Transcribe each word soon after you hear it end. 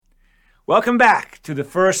Welcome back to the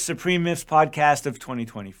first Supreme Myths podcast of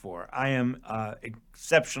 2024. I am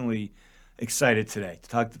exceptionally excited today to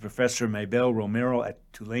talk to Professor Maybell Romero at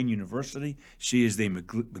Tulane University. She is the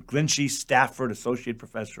McGlinchey Stafford Associate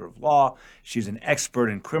Professor of Law. She's an expert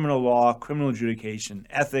in criminal law, criminal adjudication,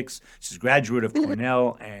 ethics. She's a graduate of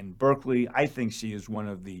Cornell and Berkeley. I think she is one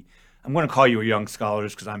of the I'm going to call you a young scholar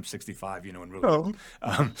because I'm 65, and really,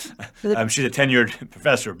 she's a tenured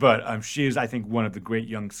professor, but she is, I think, one of the great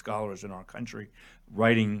young scholars in our country,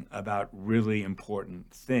 writing about really important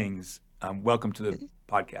things. Welcome to the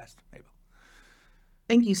podcast, Mabel.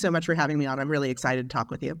 Thank you so much for having me on. I'm really excited to talk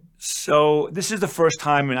with you. So this is the first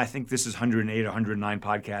time, and I think this is 108 or 109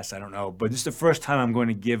 podcasts, I don't know, but this is the first time I'm going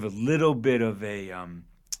to give a little bit of a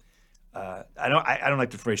I don't like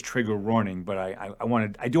the phrase trigger warning, but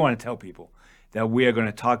I do want to tell people that we are going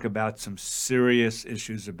to talk about some serious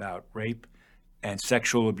issues about rape and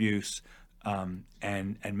sexual abuse, and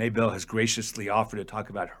Maybell has graciously offered to talk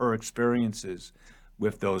about her experiences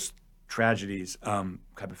with those tragedies,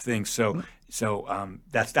 type of thing. So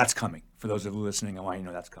that's coming. For those of you listening, I want you to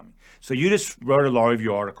know that's coming. So you just wrote a law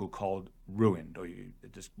review article called "Ruined,"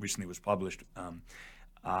 it just recently was published,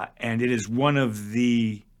 and it is one of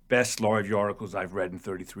the best law review articles I've read in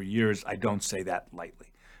 33 years. I don't say that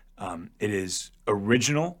lightly. It is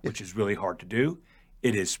original, which is really hard to do.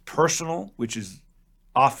 It is personal, which is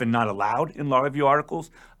often not allowed in law review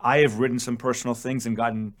articles. I have written some personal things and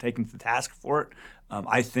gotten taken to task for it.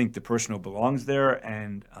 I think the personal belongs there,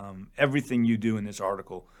 and everything you do in this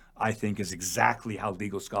article, I think, is exactly how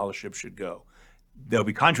legal scholarship should go. There'll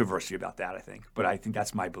be controversy about that, I think, but I think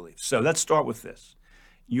that's my belief. So let's start with this.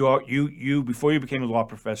 You before you became a law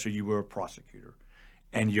professor, you were a prosecutor,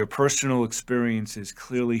 and your personal experiences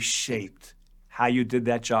clearly shaped how you did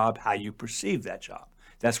that job, how you perceived that job.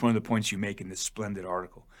 That's one of the points you make in this splendid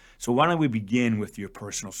article. So why don't we begin with your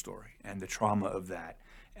personal story and the trauma of that,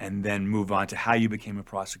 and then move on to how you became a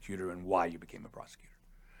prosecutor and why you became a prosecutor.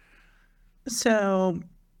 So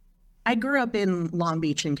I grew up in Long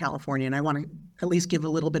Beach in California, and I want to at least give a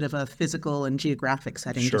little bit of a physical and geographic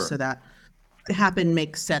setting just so that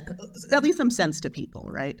makes at least some sense to people,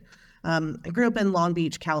 right? I grew up in Long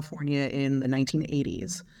Beach, California in the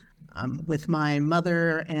 1980s with my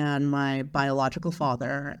mother and my biological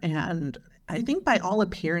father. And I think by all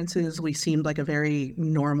appearances, we seemed like a very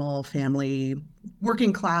normal family,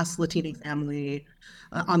 working class Latino family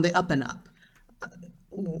on the up and up.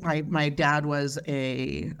 My dad was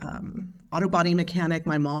a auto body mechanic.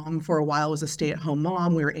 My mom, for a while, was a stay-at-home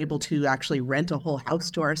mom. We were able to actually rent a whole house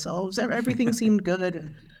to ourselves. Everything seemed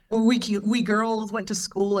good. We girls went to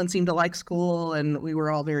school and seemed to like school, and we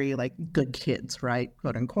were all very good kids, right,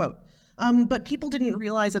 quote unquote. But people didn't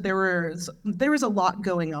realize that there was a lot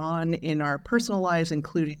going on in our personal lives,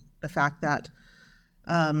 including the fact that,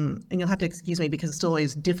 and you'll have to excuse me because it's still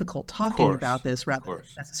always difficult talking about this rather than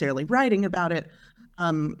necessarily writing about it.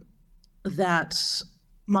 That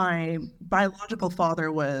my biological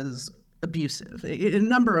father was abusive in a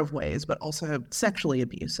number of ways, but also sexually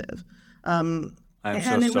abusive.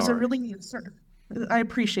 It was a really, I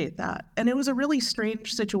appreciate that. And it was a really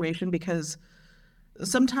strange situation because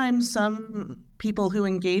sometimes some people who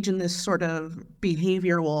engage in this sort of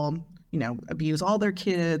behavior will, abuse all their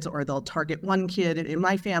kids, or they'll target one kid. In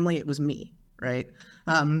my family, it was me, right?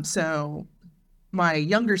 So my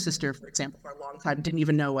younger sister, for example, for a long time didn't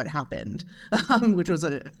even know what happened, which was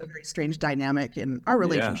a very strange dynamic in our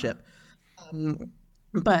relationship. Yeah.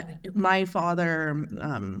 But my father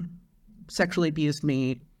sexually abused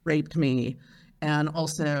me, raped me, and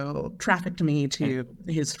also trafficked me to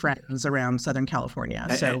his friends around Southern California.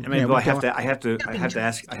 So I have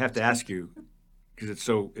to ask you, because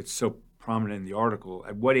it's so prominent in the article.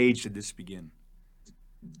 At what age did this begin?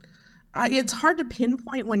 It's hard to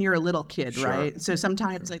pinpoint when you're a little kid, right? So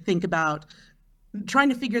sometimes I think about trying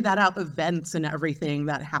to figure that out, events and everything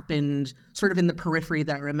that happened sort of in the periphery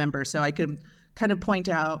that I remember. So I could kind of point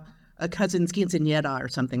out a cousin's quinceañera or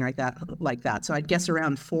something like that. So I'd guess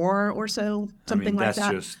around 4 or so, something like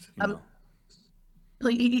that. That's just,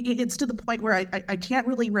 it's to the point where I can't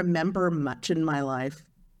really remember much in my life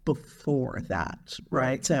before that,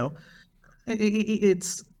 right? So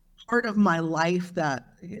it's part of my life that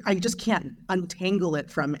I just can't untangle it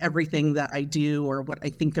from everything that I do or what I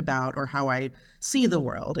think about or how I see the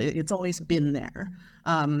world. It's always been there.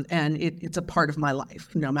 And it's a part of my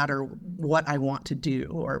life, no matter what I want to do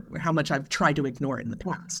or how much I've tried to ignore it in the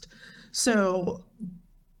past. So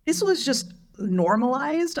this was just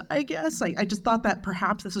normalized, I guess. I just thought that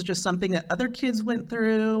perhaps this was just something that other kids went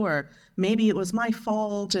through, or maybe it was my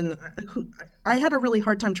fault. And I had a really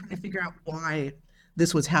hard time trying to figure out why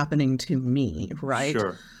this was happening to me, right?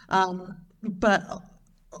 Sure. But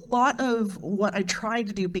a lot of what I tried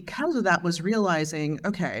to do because of that was realizing,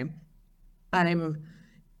 okay, I'm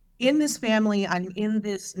in this family, I'm in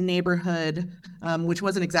this neighborhood, which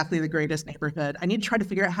wasn't exactly the greatest neighborhood. I need to try to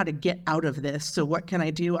figure out how to get out of this. So what can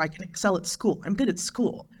I do? I can excel at school. I'm good at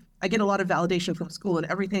school. I get a lot of validation from school, and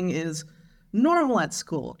everything is normal at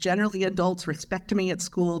school. Generally, adults respect me at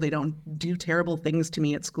school. They don't do terrible things to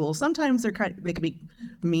me at school. Sometimes they can be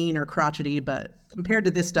mean or crotchety, but compared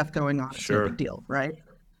to this stuff going on, it's no big deal, right?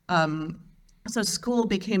 So school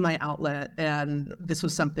became my outlet, and this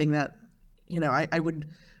was something that, I would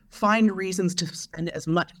find reasons to spend as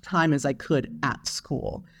much time as I could at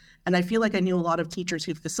school. And I feel like I knew a lot of teachers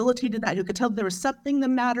who facilitated that, who could tell there was something the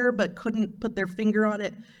matter, but couldn't put their finger on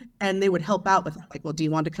it. And they would help out with, like, well, do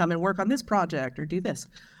you want to come and work on this project or do this?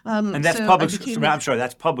 And that's public school. I'm sorry,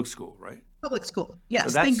 that's public school, right? Public school.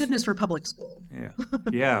 Yes. So thank goodness for public school. Yeah.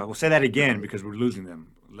 Yeah. We'll say that again because we're losing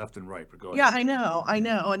them left and right. But go ahead. Yeah, I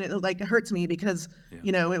know. And it hurts me because,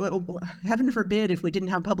 heaven forbid if we didn't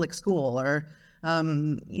have public school, or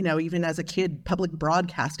even as a kid, public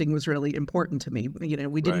broadcasting was really important to me.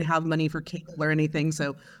 We didn't have money for cable or anything.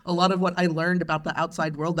 So a lot of what I learned about the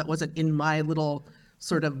outside world that wasn't in my little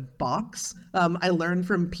sort of box, I learned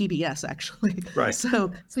from PBS, actually. Right.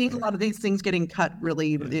 So seeing a lot of these things getting cut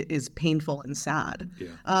really is painful and sad.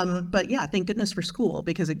 Yeah. But yeah, thank goodness for school,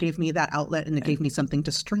 because it gave me that outlet and it gave me something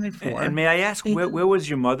to strive for. And may I ask, where was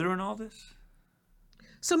your mother in all this?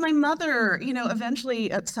 So my mother,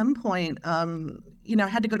 eventually at some point,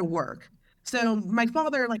 had to go to work. So my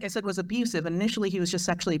father, like I said, was abusive. Initially, he was just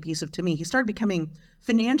sexually abusive to me. He started becoming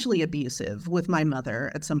financially abusive with my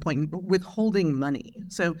mother at some point, withholding money.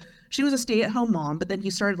 So she was a stay-at-home mom, but then he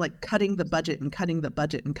started like cutting the budget and cutting the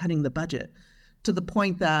budget and cutting the budget, to the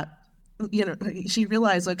point that, she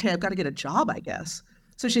realized, okay, I've got to get a job, I guess.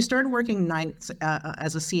 So she started working nights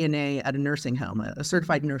as a CNA at a nursing home, a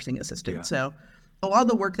certified nursing assistant. Yeah. So a lot of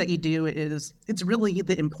the work that you do it's really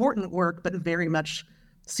the important work, but very much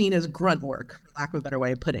seen as grunt work, for lack of a better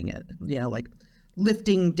way of putting it, like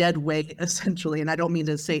lifting dead weight, essentially. And I don't mean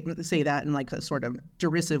to say that in like a sort of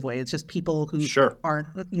derisive way. It's just people who aren't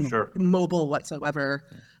mobile whatsoever,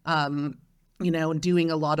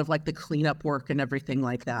 doing a lot of like the cleanup work and everything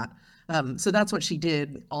like that. So that's what she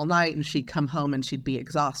did all night, and she'd come home and she'd be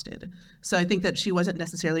exhausted. So I think that she wasn't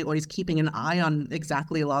necessarily always keeping an eye on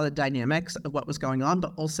exactly a lot of the dynamics of what was going on,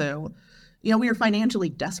 but also, we were financially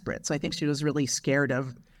desperate. So I think she was really scared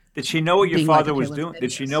of. Did she know what your father was doing?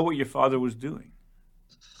 Did she know what your father was doing?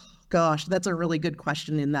 Gosh, that's a really good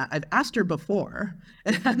question. In that I've asked her before,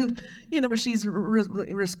 and she's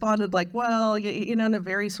responded like, well, in a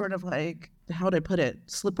very sort of like, how would I put it,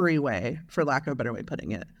 slippery way, for lack of a better way of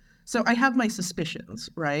putting it. So I have my suspicions,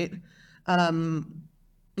 right?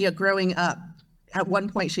 Growing up, at one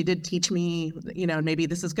point she did teach me, maybe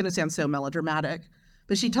this is going to sound so melodramatic,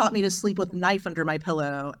 but she taught me to sleep with a knife under my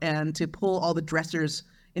pillow and to pull all the dressers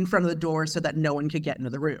in front of the door so that no one could get into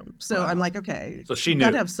the room. So I'm like, okay, so she knew.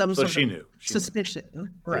 Gotta have some sort she of knew.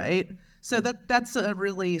 suspicion, right? Yeah. So that's a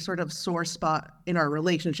really sort of sore spot in our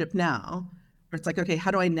relationship now, where it's like, okay,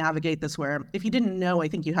 how do I navigate this? Where if you didn't know, I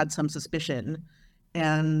think you had some suspicion.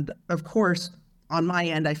 And of course, on my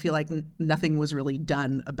end, I feel like nothing was really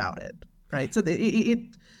done about it, right? So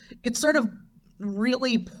it sort of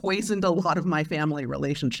really poisoned a lot of my family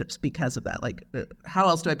relationships because of that. Like, how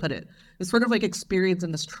else do I put it? It's sort of like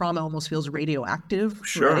experiencing this trauma almost feels radioactive.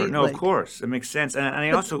 Sure, right? No, of course, it makes sense. And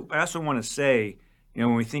I also want to say,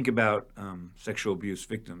 when we think about sexual abuse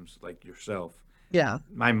victims like yourself,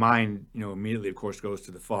 my mind, immediately, of course, goes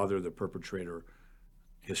to the father, the perpetrator,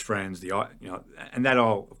 his friends, and that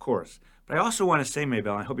all, of course. But I also want to say,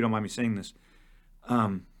 Maybell, I hope you don't mind me saying this,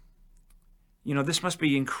 this must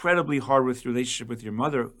be incredibly hard with your relationship with your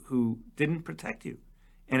mother, who didn't protect you.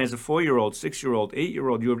 And as a 4-year-old, 6-year-old,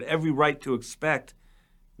 8-year-old, you have every right to expect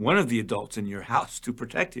one of the adults in your house to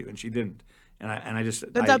protect you, and she didn't.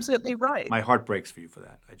 That's absolutely right. My heart breaks for you for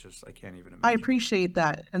that. I can't even imagine. I appreciate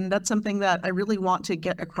that. And that's something that I really want to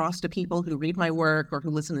get across to people who read my work or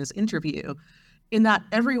who listen to this interview, in that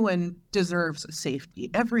everyone deserves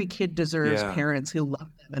safety. Every kid deserves parents who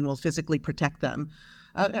love them and will physically protect them.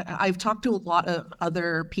 I've talked to a lot of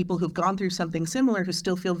other people who've gone through something similar who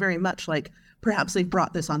still feel very much like perhaps they've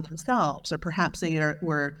brought this on themselves, or perhaps they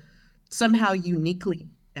were somehow uniquely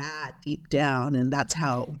bad deep down, and that's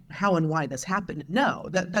how and why this happened. No,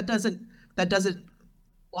 that doesn't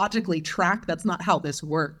logically track. That's not how this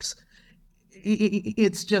works.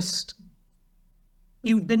 It's just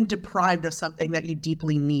you've been deprived of something that you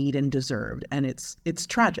deeply need and deserved, and it's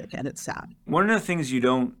tragic and it's sad. One of the things you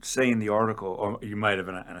don't say in the article, or you might have,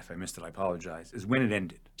 and if I missed it, I apologize, is when it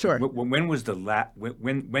ended. Sure. When was the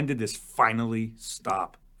when did this finally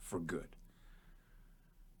stop for good?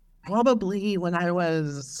 Probably when I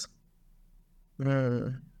was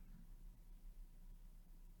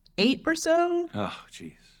 8 or so. Oh,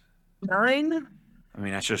 geez. 9. I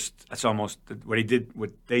mean, that's almost what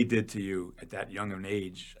they did to you at that young of an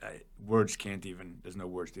age. Words can't even. There's no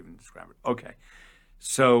words to even describe it. Okay,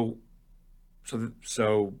 so,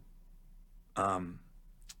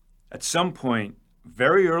 at some point,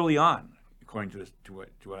 very early on, according to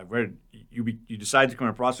what I've read, you decided to become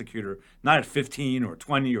a prosecutor not at 15 or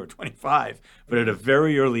 20 or 25, but at a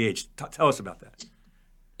very early age. Tell us about that.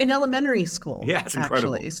 In elementary school. Yeah, it's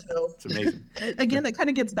incredible. Actually. So, it's amazing. Again, that kind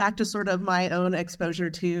of gets back to sort of my own exposure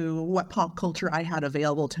to what pop culture I had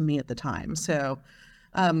available to me at the time. So,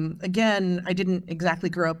 again, I didn't exactly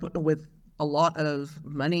grow up with a lot of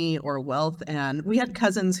money or wealth, and we had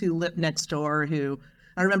cousins who lived next door who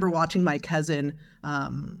I remember watching my cousin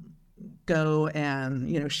go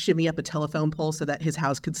and shimmy up a telephone pole so that his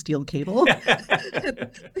house could steal cable. I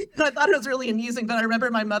thought it was really amusing, but I remember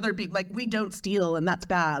my mother being like, "We don't steal, and that's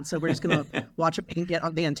bad, so we're just going to watch it and get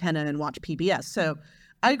on the antenna and watch PBS." So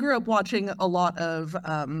I grew up watching a lot of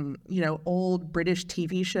old British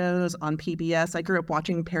TV shows on PBS. I grew up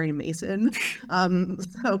watching Perry Mason.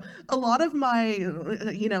 So a lot of my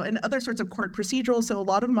and other sorts of court procedurals. So a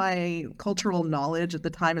lot of my cultural knowledge at the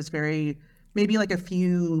time is maybe like a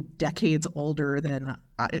few decades older than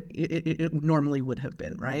it normally would have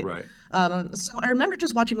been, right? Right. So I remember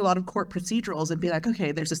just watching a lot of court procedurals and be like,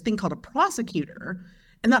 okay, there's this thing called a prosecutor,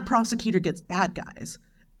 and that prosecutor gets bad guys.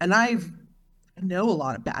 And I know a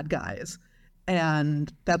lot of bad guys,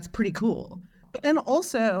 and that's pretty cool. But then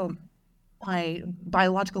also my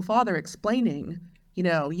biological father explaining,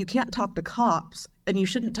 you can't talk to cops and you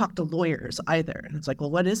shouldn't talk to lawyers either. And it's like,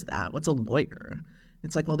 well, what is that? What's a lawyer?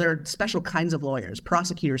 It's like, well, there are special kinds of lawyers,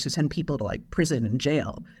 prosecutors who send people to like prison and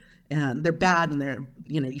jail, and they're bad, and they're,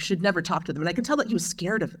 you should never talk to them. And I could tell that he was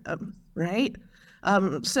scared of them, right?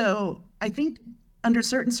 So I think under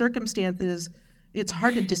certain circumstances, it's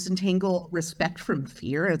hard to disentangle respect from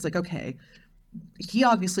fear. It's like, okay, he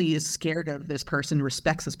obviously is scared of this person,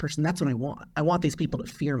 respects this person. That's what I want. I want these people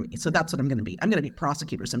to fear me. So that's what I'm going to be. I'm going to be a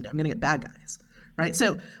prosecutor someday. I'm going to get bad guys, right?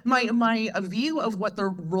 So my view of what the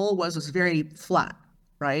role was very flat.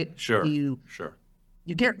 Right? Sure. You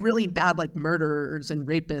get really bad like murderers and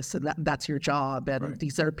rapists, and that's your job. And right.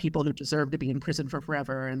 These are people who deserve to be in prison for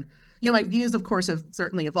forever. And my views, of course, have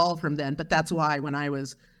certainly evolved from then. But that's why when I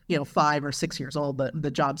was 5 or 6 years old,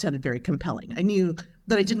 the job sounded very compelling. I knew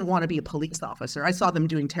that I didn't want to be a police officer. I saw them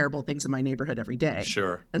doing terrible things in my neighborhood every day.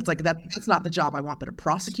 Sure. And it's like that's not the job I want. But a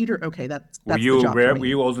prosecutor, okay, that's the job. Were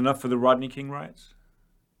you old enough for the Rodney King riots?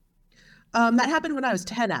 That happened when I was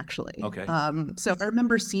 10, actually. Okay. So I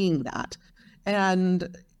remember seeing that and,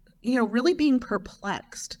 really being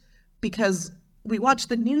perplexed because we watched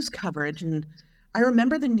the news coverage, and I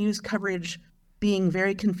remember the news coverage being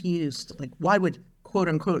very confused. Like, why would, quote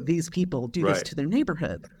unquote, these people do this to their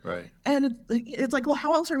neighborhood? Right. And it's like, well,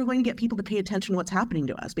 how else are we going to get people to pay attention to what's happening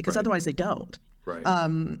to us? Because otherwise they don't. Right.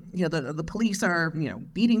 The police are,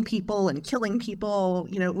 beating people and killing people,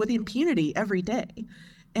 with impunity every day.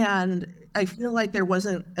 And I feel like there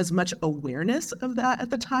wasn't as much awareness of that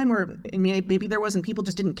at the time, or maybe there wasn't. People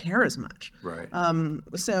just didn't care as much. Right.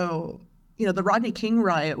 So, the Rodney King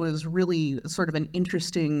riot was really sort of an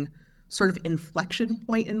interesting sort of inflection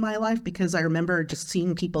point in my life because I remember just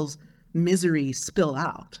seeing people's misery spill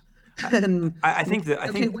out. And I think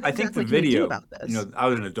the video. I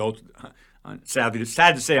was an adult. Sad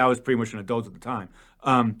to say, I was pretty much an adult at the time.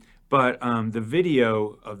 But the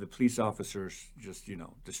video of the police officers just,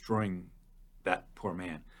 destroying that poor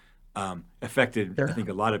man affected, I think,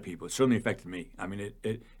 a lot of people. It certainly affected me. I mean,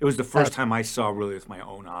 it was the first time I saw really with my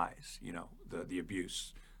own eyes, the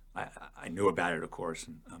abuse. I knew about it, of course.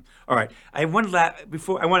 And, all right, I have one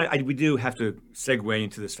we do have to segue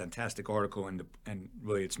into this fantastic article and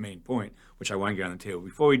really its main point, which I want to get on the table.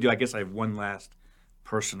 Before we do, I guess I have one last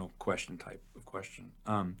personal type of question.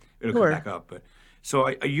 It'll come back up, but. So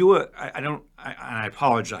are you I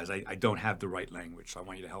apologize, I don't have the right language, so I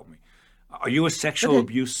want you to help me. Are you a sexual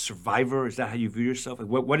abuse survivor? Is that how you view yourself?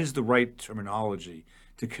 What is the right terminology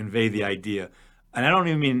to convey the idea? And I don't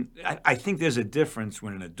even mean, I think there's a difference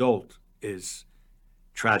when an adult is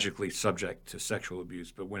tragically subject to sexual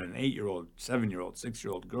abuse, but when an 8-year-old, 7-year-old,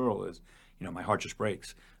 6-year-old girl is, my heart just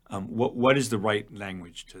breaks. What is the right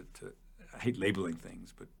language to I hate labeling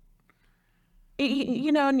things, but.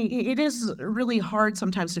 And it is really hard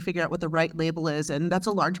sometimes to figure out what the right label is. And that's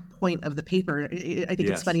a large point of the paper. I think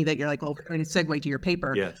it's funny that you're like, well, we're going to segue to your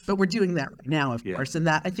paper. Yes. But we're doing that right now, of course. And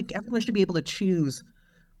that I think everyone should be able to choose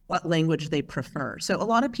what language they prefer. So a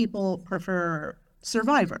lot of people prefer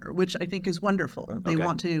survivor, which I think is wonderful. They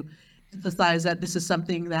want to emphasize that this is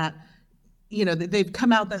something that, they've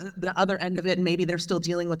come out the other end of it, and maybe they're still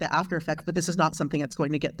dealing with the after effects, but this is not something that's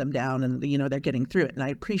going to get them down, and, they're getting through it. And I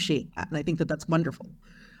appreciate that. And I think that that's wonderful.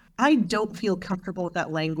 I don't feel comfortable with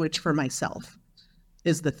that language for myself,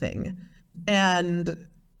 is the thing. And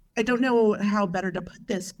I don't know how better to put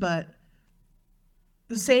this, but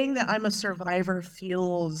saying that I'm a survivor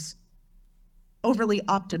feels overly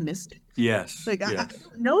optimistic. Yes. I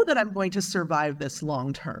don't know that I'm going to survive this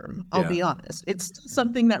long term. I'll be honest. It's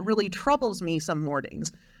something that really troubles me some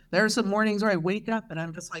mornings. There are some mornings where I wake up and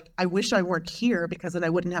I'm just like, I wish I weren't here because then I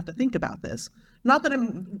wouldn't have to think about this. Not that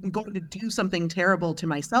I'm going to do something terrible to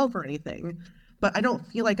myself or anything, but I don't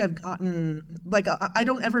feel like I've gotten, I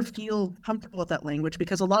don't ever feel comfortable with that language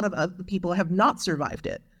because a lot of other people have not survived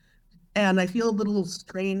it. And I feel a little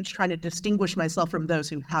strange trying to distinguish myself from those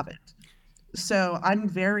who haven't. So I'm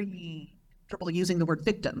very trouble using the word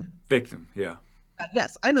victim. Victim, yeah.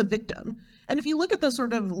 Yes, I'm a victim. And if you look at the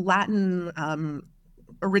sort of Latin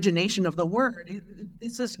origination of the word,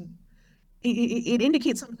 it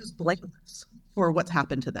indicates someone who's blameless for what's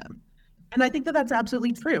happened to them. And I think that that's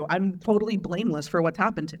absolutely true. I'm totally blameless for what's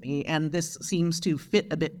happened to me. And this seems to fit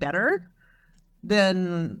a bit better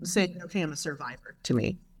than saying, okay, I'm a survivor to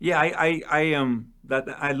me. Yeah,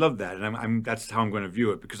 I love that, and that's how I'm going to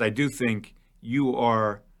view it, because I do think you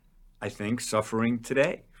are, I think, suffering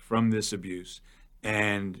today from this abuse,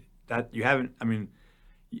 and that you haven't. I mean,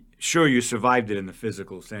 sure, you survived it in the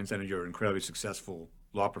physical sense, and you're an incredibly successful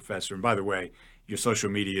law professor. And by the way, your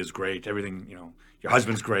social media is great. Everything, your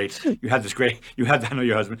husband's great. I know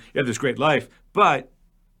your husband. You have this great life, but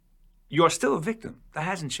you're still a victim. That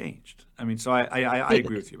hasn't changed. I mean, so I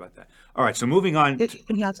agree with you about that. All right, so moving on.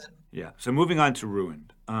 So moving on to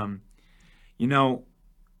Ruined.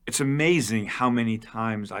 It's amazing how many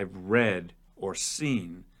times I've read or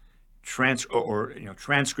seen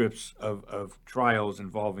transcripts of trials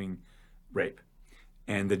involving rape,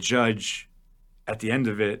 and the judge, at the end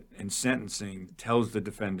of it in sentencing, tells the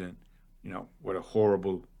defendant, what a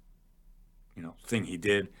horrible, thing he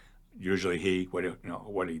did. Usually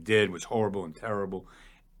what he did was horrible and terrible,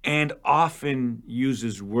 and often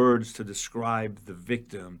uses words to describe the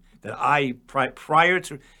victim that prior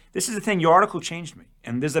to, this is the thing, your article changed me.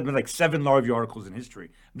 And there's been like 7 law review articles in history.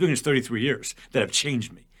 I'm doing this 33 years that have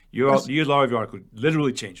changed me. Your law review article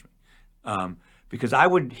literally changed me. Because I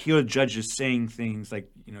would hear judges saying things like,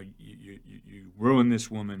 you ruined this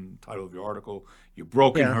woman, title of your article, you've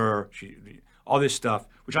broken her, all this stuff,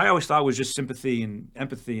 which I always thought was just sympathy and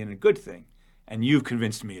empathy and a good thing. And you've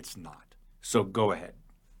convinced me it's not. So go ahead.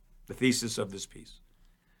 The thesis of this piece.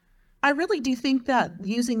 I really do think that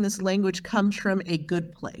using this language comes from a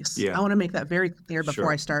good place. Yeah. I want to make that very clear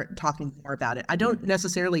before I start talking more about it. I don't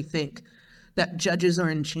necessarily think that judges are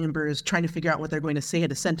in chambers trying to figure out what they're going to say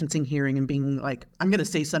at a sentencing hearing and being like, I'm going to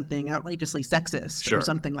say something outrageously sexist or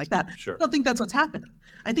something like that. I don't think that's what's happening.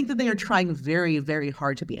 I think that they are trying very, very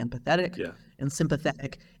hard to be empathetic and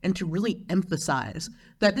sympathetic and to really emphasize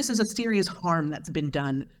that this is a serious harm that's been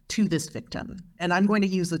done to this victim. And I'm going to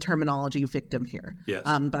use the terminology victim here. Yes.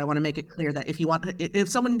 But I want to make it clear that if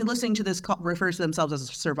someone listening to this refers to themselves as a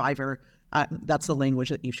survivor, that's the language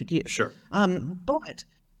that you should use. Sure. But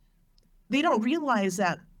they don't realize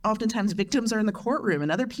that oftentimes victims are in the courtroom, and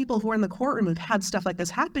other people who are in the courtroom who've had stuff like this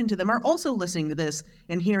happen to them are also listening to this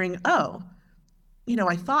and hearing,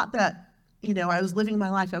 I thought that, I was living my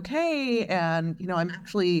life okay, and, I'm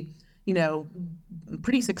actually,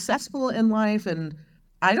 pretty successful in life, and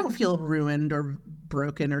I don't feel ruined or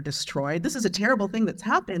broken or destroyed. This is a terrible thing that's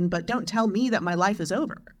happened, but don't tell me that my life is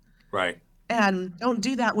over. Right. And don't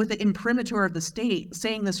do that with the imprimatur of the state,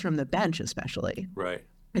 saying this from the bench especially. Right.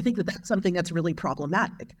 I think that that's something that's really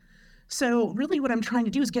problematic. So really what I'm trying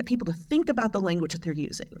to do is get people to think about the language that they're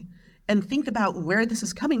using and think about where this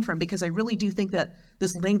is coming from, because I really do think that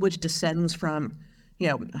this language descends from,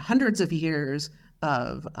 hundreds of years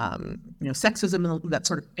of, sexism that's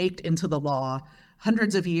sort of baked into the law,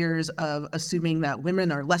 hundreds of years of assuming that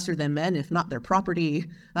women are lesser than men, if not their property,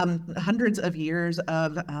 hundreds of years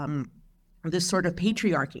of this sort of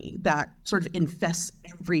patriarchy that sort of infests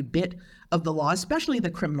every bit of the law, especially the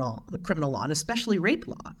criminal law, and especially rape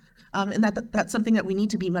law. And that's something that we need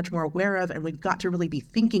to be much more aware of, and we've got to really be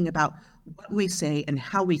thinking about what we say and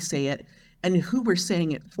how we say it and who we're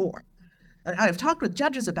saying it for. I've talked with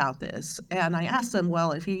judges about this, and I asked them,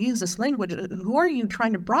 well, if you use this language, who are you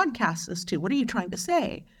trying to broadcast this to? What are you trying to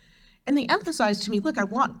say? And they emphasized to me, look, I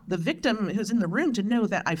want the victim who's in the room to know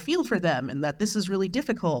that I feel for them and that this is really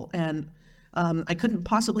difficult. And I couldn't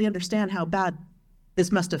possibly understand how bad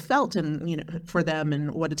this must have felt and, for them,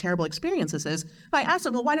 and what a terrible experience this is. I asked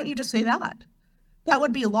them, well, why don't you just say that? That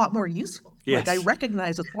would be a lot more useful. Yes. Like, I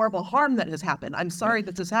recognize the horrible harm that has happened. I'm sorry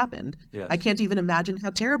that this happened. Yes. I can't even imagine how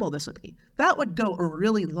terrible this would be. That would go a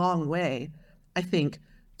really long way, I think,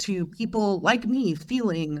 to people like me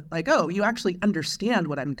feeling like, oh, you actually understand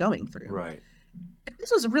what I'm going through. Right.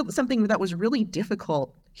 This was something that was really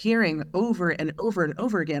difficult hearing over and over and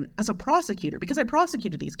over again as a prosecutor, because I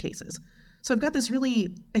prosecuted these cases. So I've got this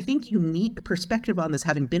really, I think, unique perspective on this,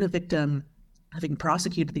 having been a victim, having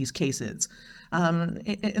prosecuted these cases,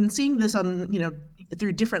 and seeing this on,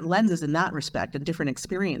 through different lenses in that respect and different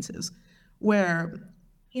experiences, where,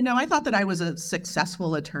 I thought that I was a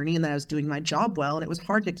successful attorney and that I was doing my job well. And it was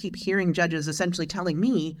hard to keep hearing judges essentially telling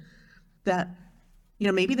me that,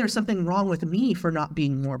 maybe there's something wrong with me for not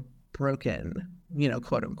being more broken,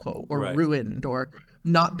 quote unquote, or Right. ruined, or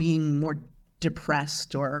not being more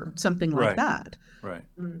depressed or something like Right. that. Right.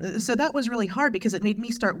 So that was really hard, because it made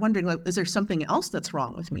me start wondering, like, is there something else that's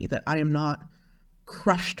wrong with me, that I am not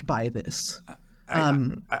crushed by this?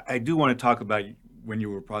 I do want to talk about when you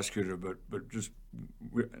were a prosecutor, but just,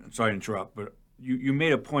 sorry to interrupt, but you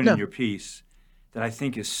made a point in your piece that I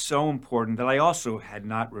think is so important that I also had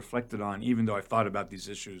not reflected on, even though I thought about these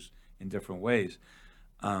issues in different ways.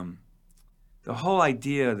 The whole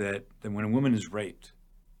idea that when a woman is raped,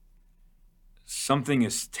 something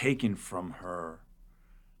is taken from her.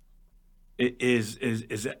 It is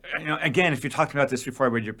again, if you talked about this before I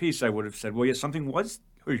read your piece, I would have said, well, yes, something was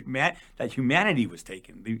that humanity was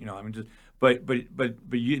taken. But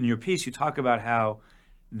you, in your piece, you talk about how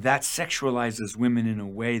that sexualizes women in a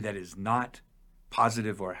way that is not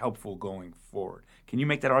positive or helpful going forward. Can you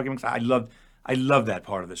make that argument? I love that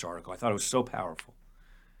part of this article. I thought it was so powerful.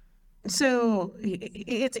 So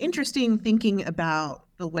it's interesting thinking about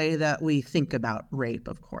the way that we think about rape,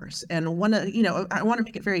 of course. And I want to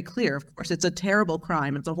make it very clear, of course, it's a terrible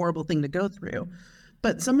crime. It's a horrible thing to go through.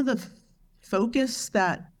 But some of the focus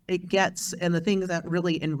that it gets and the things that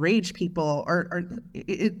really enrage people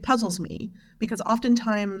it puzzles me, because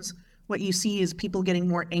oftentimes what you see is people getting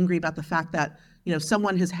more angry about the fact that,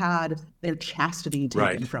 someone has had their chastity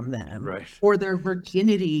taken from them, or their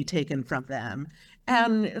virginity taken from them.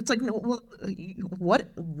 And it's like, no, well,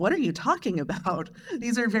 what are you talking about?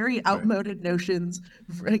 These are very outmoded notions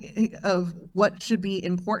of what should be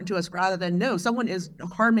important to us, rather than, no, someone is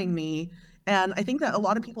harming me. And I think that a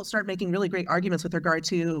lot of people start making really great arguments with regard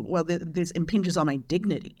to, well, this impinges on my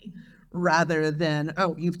dignity, rather than,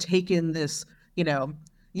 oh, you've taken this,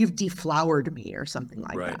 you've deflowered me or something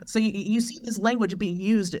like that. So you see this language being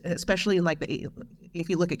used, especially in if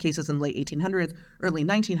you look at cases in the late 1800s, early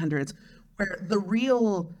 1900s, where the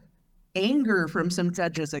real anger from some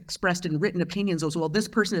judges expressed in written opinions was, well, this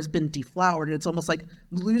person has been deflowered. And it's almost like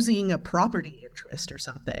losing a property interest or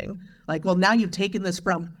something. Like, well, now you've taken this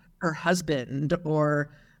from her husband, or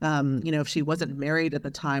if she wasn't married at the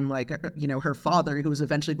time, like, her father, who was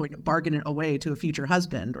eventually going to bargain it away to a future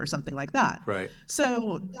husband or something like that. Right.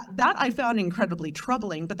 So that I found incredibly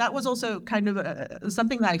troubling, but that was also kind of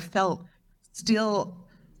something that I felt still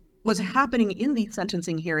was happening in these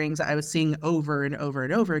sentencing hearings. I was seeing over and over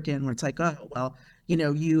and over again, where it's like, oh, well,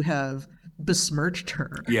 you have besmirched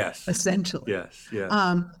her. Yes. Essentially. Yes. Yes.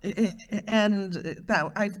 And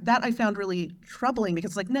that I found really troubling,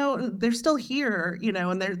 because, like, no, they're still here,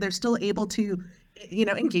 and they're still able to,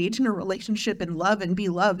 engage in a relationship and love and be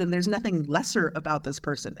loved, and there's nothing lesser about this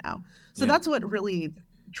person now. So that's what really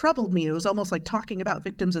troubled me. It was almost like talking about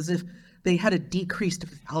victims as if they had a decreased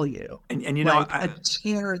value, and like a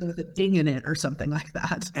chair with a ding in it or something like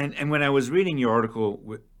that. And when I was reading your article,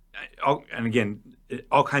 and again,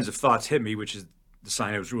 all kinds of thoughts hit me, which is the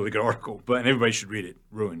sign it was a really good article. But everybody should read it.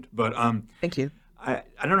 Ruined. But thank you. I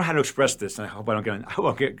don't know how to express this, and I hope I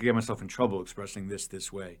won't get myself in trouble expressing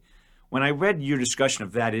this way. When I read your discussion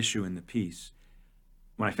of that issue in the piece,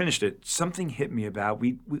 when I finished it, something hit me about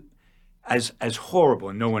we as horrible,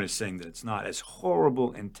 and no one is saying that it's not, as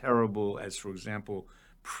horrible and terrible as, for example,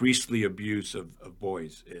 priestly abuse of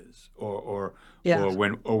boys is, or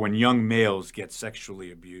when young males get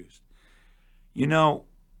sexually abused.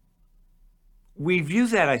 We view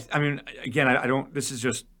that. I mean, again, I don't. This is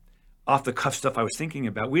just off the cuff stuff I was thinking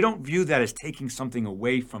about. We don't view that as taking something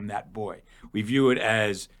away from that boy. We view it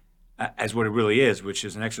as what it really is, which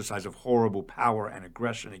is an exercise of horrible power and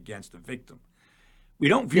aggression against the victim. We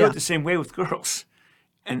don't view it the same way with girls.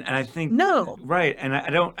 And I think No. right, and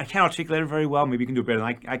I can't articulate it very well. Maybe you can do it better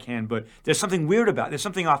than I can, but there's something weird about it. There's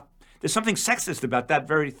something sexist about that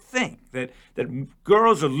very thing, that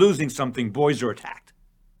girls are losing something, boys are attacked.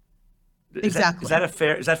 Exactly. Is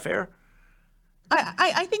that fair?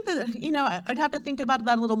 I think that, I'd have to think about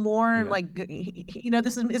that a little more. Yeah. Like,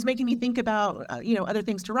 this is making me think about, other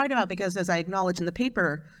things to write about, because as I acknowledge in the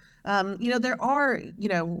paper, there are,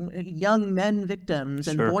 young men victims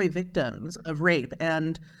and Sure. boy victims of rape.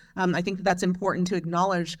 And I think that's important to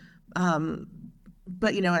acknowledge.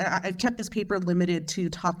 But, I've kept this paper limited to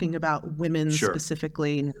talking about women Sure.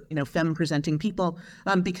 specifically, femme presenting people,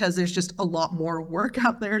 because there's just a lot more work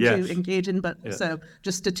out there Yes. to engage in. But Yes. so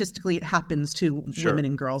just statistically, it happens to Sure. women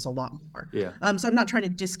and girls a lot more. Yeah. So I'm not trying to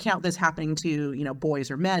discount this happening to, boys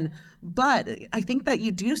or men, but I think that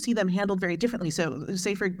you do see them handled very differently. So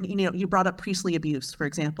say you brought up priestly abuse, for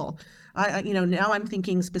example. Now I'm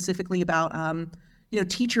thinking specifically about,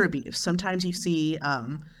 teacher abuse. Sometimes you see,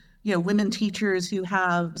 women teachers who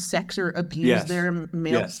have sex or abuse Yes. their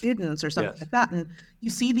male Yes. students or something Yes. like that. And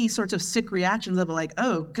you see these sorts of sick reactions of like,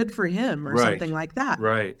 oh, good for him, or Right. something like that.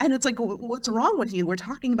 Right. And it's like, what's wrong with you? We're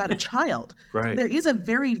talking about a child. Right. There is a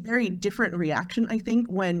very, very different reaction, I think,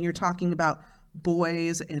 when you're talking about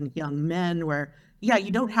boys and young men, where, yeah,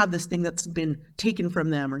 you don't have this thing that's been taken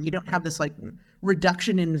from them, or you don't have this like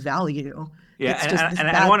reduction in value. Yeah, It's just this and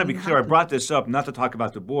I bad want to be thing clear. I happening. brought this up not to talk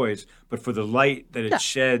about the boys, but for the light that it Yeah.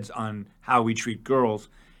 sheds on how we treat girls,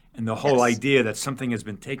 and the whole Yes. idea that something has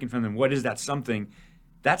been taken from them. What is that something?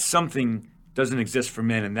 That something doesn't exist for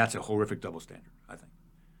men, and that's a horrific double standard, I think.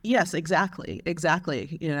 Yes, exactly.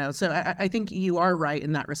 So I think you are right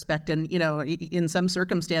in that respect. And, in some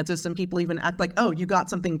circumstances, some people even act like, oh, you got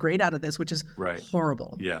something great out of this, which is Right.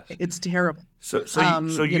 horrible. Yes. It's terrible. So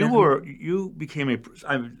you became a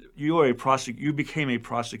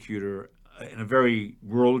prosecutor in a very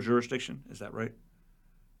rural jurisdiction. Is that right?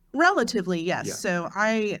 Relatively, yes. Yeah. So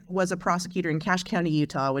I was a prosecutor in Cache County,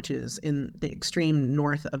 Utah, which is in the extreme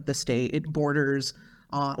north of the state. It borders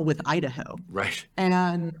with Idaho. Right.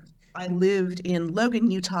 And I lived in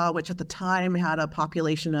Logan, Utah, which at the time had a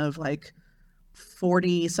population of like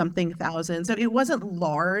 40 something thousand. So it wasn't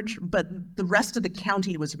large, but the rest of the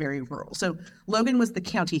county was very rural. So Logan was the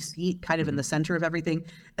county seat, kind of in the center of everything.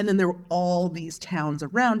 And then there were all these towns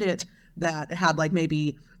around it that had like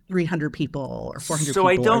maybe 300 people or 400 So people.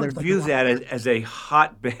 I or don't there's, like, view a lot that of- as a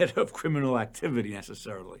hotbed of criminal activity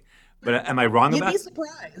necessarily. But am I wrong You'd about be it?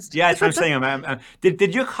 surprised. Yeah, that's what I'm saying.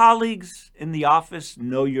 Did your colleagues in the office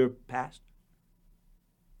know your past?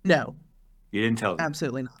 No, You didn't tell them.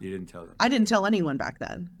 absolutely not. You didn't tell them. I didn't tell anyone back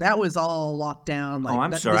then. That was all locked down. Like, Oh, I'm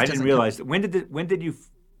that- sorry. this I didn't doesn't realize that. When did you?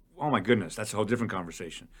 Oh my goodness, that's a whole different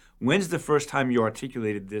conversation. When's the first time you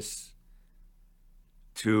articulated this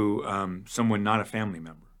to someone not a family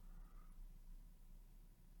member?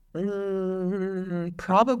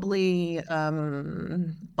 Probably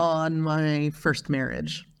on my first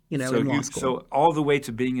marriage, in law school. So all the way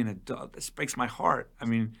to being an adult. This breaks my heart. I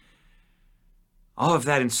mean, all of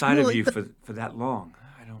that inside Well, of you for that long.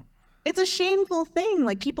 I don't. It's a shameful thing.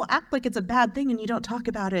 Like, people act like it's a bad thing, and you don't talk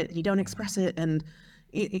about it, you don't express it, and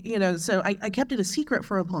so I kept it a secret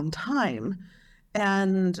for a long time,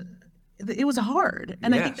 and it was hard.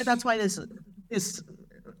 And I think Yes. that's why this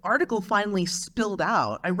article finally spilled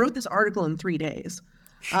out. I wrote this article in 3 days.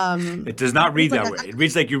 It does not read like that way. It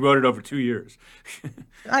reads like you wrote it over 2 years.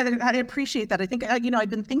 I appreciate that. I think, I've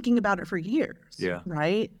been thinking about it for years. Yeah.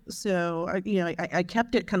 Right. So, I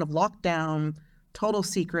kept it kind of locked down, total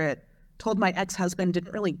secret, told my ex-husband,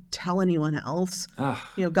 didn't really tell anyone else,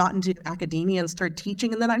 got into academia and started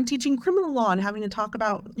teaching. And then I'm teaching criminal law and having to talk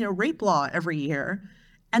about, rape law every year.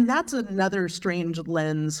 And that's another strange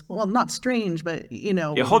lens. Well, not strange, but,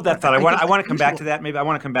 Yeah, hold that thought. I want to come back to unusual. that. Maybe I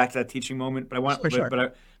want to come back to that teaching moment, but I want, For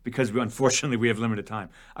sure. because unfortunately we have limited time.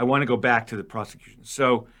 I want to go back to the prosecution.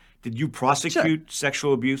 So, did you prosecute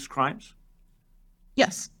sexual abuse crimes?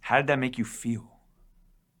 Yes. How did that make you feel?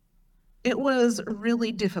 It was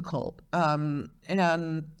really difficult.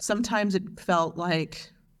 And sometimes it felt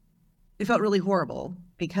really horrible,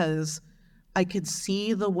 because I could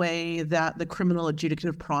see the way that the criminal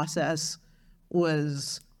adjudicative process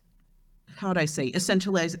was, how would I say,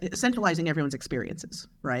 essentializing everyone's experiences,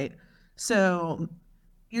 right? So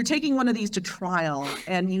you're taking one of these to trial,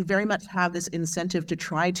 and you very much have this incentive to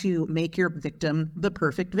try to make your victim the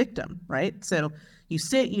perfect victim, right? So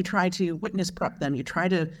you try to witness prep them, you try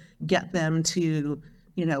to get them to,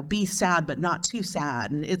 be sad, but not too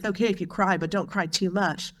sad. And it's okay if you cry, but don't cry too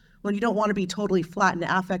much. Well, you don't want to be totally flat in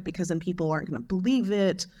affect, because then people aren't going to believe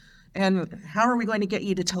it. And how are we going to get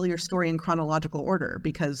you to tell your story in chronological order?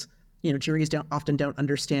 Because juries often don't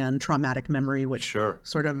understand traumatic memory, which Sure.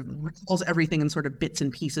 sort of recalls everything in sort of bits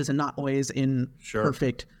and pieces and not always in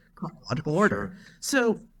perfect chronological order.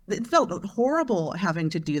 So it felt horrible having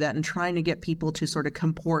to do that and trying to get people to sort of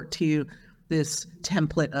comport to this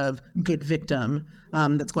template of good victim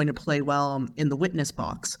that's going to play well in the witness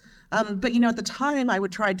box. But, at the time I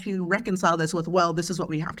would try to reconcile this with, well, this is what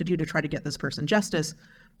we have to do to try to get this person justice.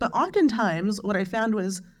 But oftentimes what I found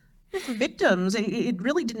was victims, it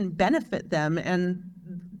really didn't benefit them. And,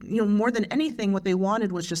 more than anything, what they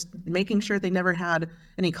wanted was just making sure they never had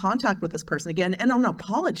any contact with this person again and an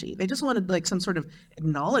apology. They just wanted like some sort of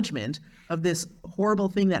acknowledgement of this horrible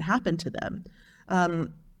thing that happened to them.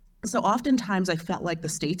 So oftentimes I felt like the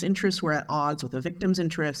state's interests were at odds with the victim's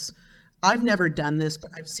interests. I've never done this,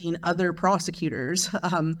 but I've seen other prosecutors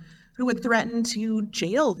who would threaten to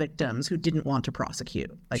jail victims who didn't want to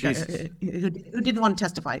prosecute, like who didn't want to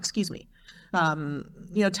testify. Excuse me.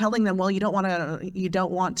 Telling them, well, you don't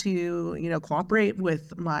want to, cooperate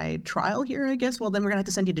with my trial here, I guess. Well, then we're gonna have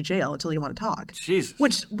to send you to jail until you want to talk. Jesus.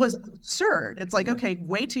 Which was absurd. It's like, okay,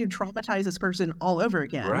 way to traumatize this person all over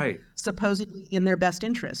again. Right. Supposedly in their best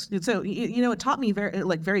interest. And so, it taught me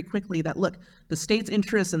very quickly that, look, the state's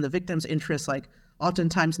interests and the victim's interests, like,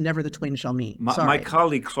 oftentimes never the twain shall meet. My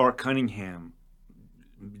colleague Clark Cunningham,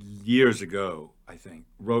 years ago, I think,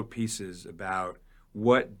 wrote pieces about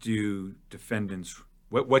what do defendants,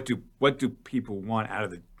 what do people want out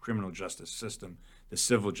of the criminal justice system, the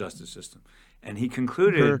civil justice system, and he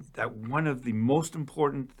concluded that one of the most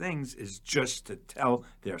important things is just to tell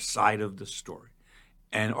their side of the story.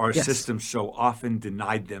 And our system so often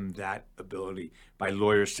denied them that ability by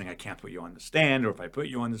lawyers saying, I can't put you on the stand, or if I put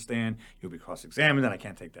you on the stand, you'll be cross-examined, and I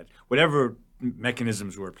can't take that. Whatever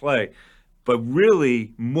mechanisms were at play. But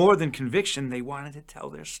really, more than conviction, they wanted to tell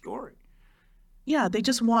their story. Yeah, they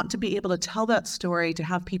just want to be able to tell that story, to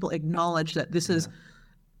have people acknowledge that this is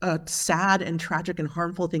a sad and tragic and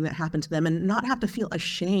harmful thing that happened to them, and not have to feel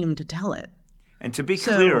ashamed to tell it. And to be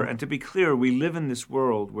clear, we live in this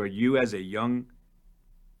world where you, as a young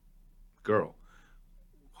girl,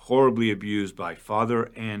 horribly abused by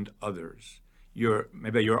father and others, you're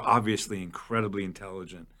obviously incredibly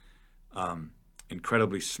intelligent,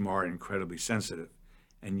 incredibly smart, incredibly sensitive,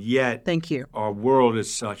 and yet thank you, our world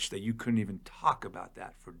is such that you couldn't even talk about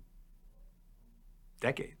that for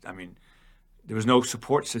decades. I mean, there was no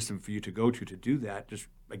support system for you to go to do that. Just,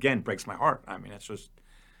 again, breaks my heart. I mean, it's just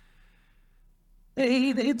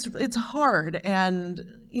it's hard. And,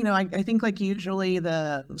 I think like usually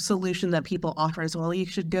the solution that people offer is, well, you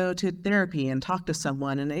should go to therapy and talk to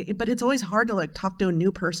someone. But it's always hard to like talk to a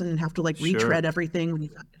new person and have to like retread everything when you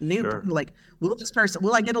new, like,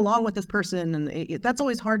 will I get along with this person? And that's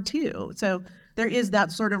always hard too. So there is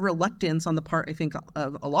that sort of reluctance on the part, I think,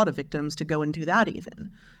 of a lot of victims to go and do that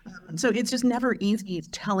even. So it's just never easy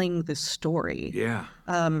telling this story. Yeah.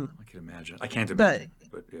 I can imagine. I can't imagine,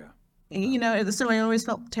 but yeah. So I always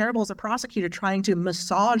felt terrible as a prosecutor trying to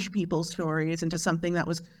massage people's stories into something that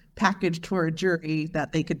was packaged for a jury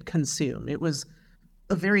that they could consume. It was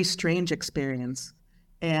a very strange experience.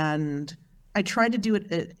 And I tried to do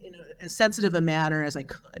it in as sensitive a manner as I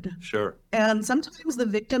could. Sure. And sometimes the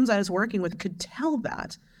victims I was working with could tell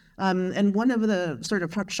that. And one of the sort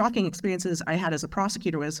of shocking experiences I had as a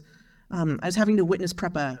prosecutor was I was having to witness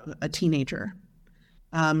prep a teenager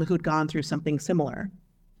who'd gone through something similar.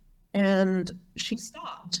 And she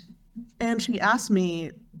stopped and she asked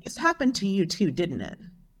me, this happened to you too, didn't it?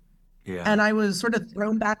 Yeah. And I was sort of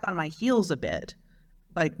thrown back on my heels a bit.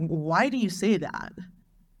 Like, why do you say that?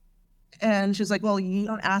 And she's like, well, you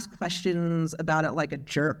don't ask questions about it like a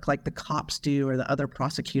jerk, like the cops do or the other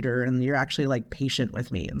prosecutor. And you're actually like patient with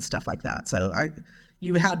me and stuff like that. So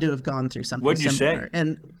you had to have gone through something What'd you similar. say?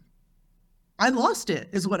 And I lost it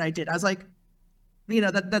is what I did. I was like,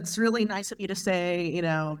 that's really nice of you to say,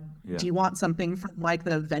 do you want something from like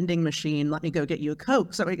the vending machine? Let me go get you a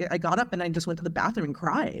Coke. So I got up and I just went to the bathroom and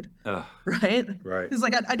cried. Right. It's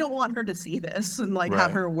like, I don't want her to see this and like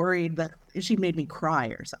have her worried that she made me cry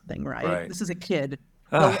or something. Right. This is a kid.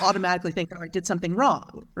 They'll automatically think, I did something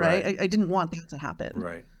wrong. Right. I didn't want that to happen.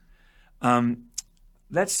 Right.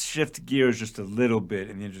 Let's shift gears just a little bit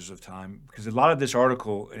in the interest of time, because a lot of this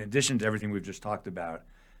article, in addition to everything we've just talked about,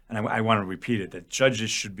 and I want to repeat it, that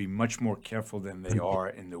judges should be much more careful than they are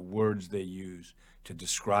in the words they use to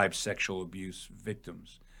describe sexual abuse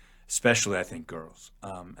victims, especially, I think, girls.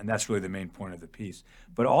 And that's really the main point of the piece.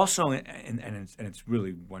 But also, and it's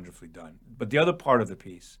really wonderfully done. But the other part of the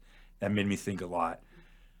piece that made me think a lot,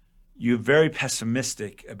 you're very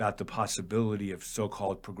pessimistic about the possibility of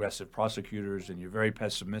so-called progressive prosecutors, and you're very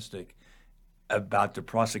pessimistic about the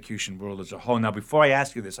prosecution world as a whole. Now, before I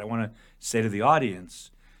ask you this, I want to say to the audience,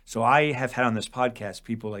 so I have had on this podcast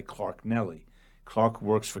people like Clark Nelly. Clark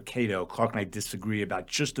works for Cato. Clark and I disagree about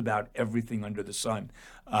just about everything under the sun,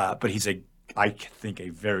 but he's I think, a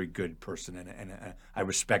very good person, and I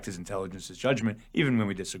respect his intelligence, his judgment, even when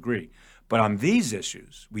we disagree. But on these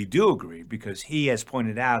issues, we do agree because he has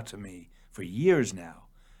pointed out to me for years now,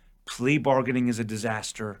 plea bargaining is a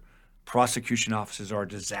disaster, prosecution officers are a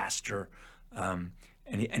disaster, and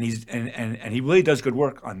he really does good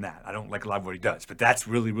work on that. I don't like a lot of what he does, but that's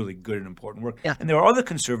really, really good and important work. Yeah. And there are other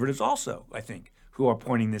conservatives also, I think, who are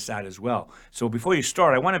pointing this out as well. So before you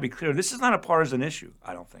start, I want to be clear, this is not a partisan issue,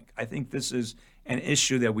 I don't think. I think this is an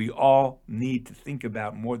issue that we all need to think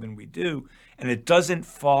about more than we do, and it doesn't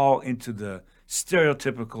fall into the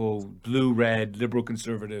stereotypical blue-red,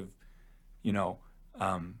 liberal-conservative,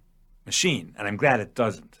 machine, and I'm glad it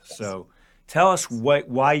doesn't. So tell us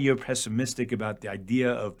why you're pessimistic about the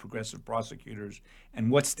idea of progressive prosecutors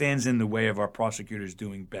and what stands in the way of our prosecutors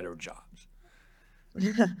doing better jobs.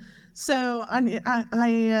 So I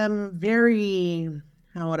am very,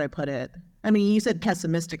 how would I put it? I mean, you said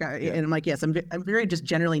pessimistic, and I'm like, yes, I'm very just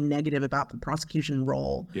generally negative about the prosecution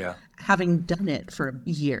role. Yeah. Having done it for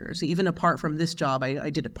years, even apart from this job, I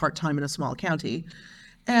did it part-time in a small county.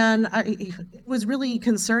 And it was really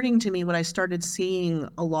concerning to me when I started seeing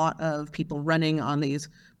a lot of people running on these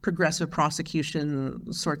progressive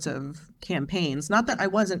prosecution sorts of campaigns. Not that I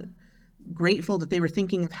wasn't grateful that they were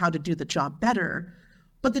thinking of how to do the job better,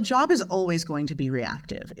 but the job is always going to be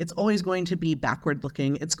reactive. It's always going to be backward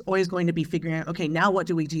looking. It's always going to be figuring out, okay, now what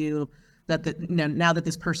do we do now that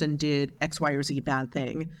this person did X, Y, or Z bad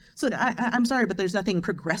thing? So I'm sorry, but there's nothing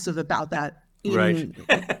progressive about that in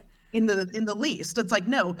the least. It's like,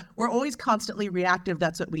 no, we're always constantly reactive.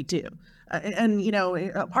 That's what we do. And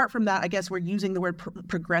apart from that, I guess we're using the word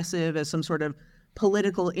progressive as some sort of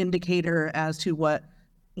political indicator as to what,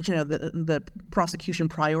 the prosecution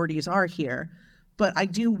priorities are here. But I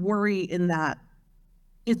do worry in that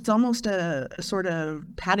it's almost a sort of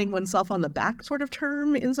patting oneself on the back sort of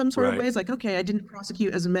term in some sort of ways. Like, okay, I didn't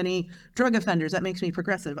prosecute as many drug offenders. That makes me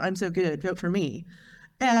progressive. I'm so good. Vote for me.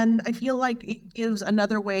 And I feel like it gives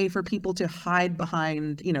another way for people to hide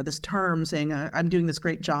behind, this term saying, I'm doing this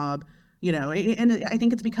great job, and I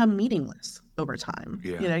think it's become meaningless over time.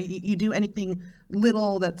 Yeah. You do anything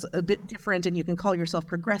little that's a bit different and you can call yourself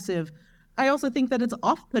progressive. I also think that it's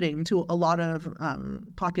off-putting to a lot of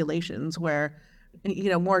populations where,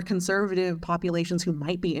 more conservative populations who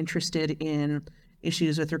might be interested in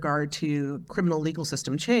issues with regard to criminal legal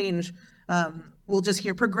system change will just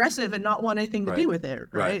hear progressive and not want anything to do with it,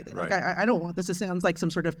 right? Like, I don't want this to sound like some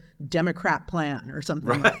sort of Democrat plan or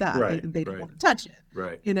something like that. They don't want to touch it,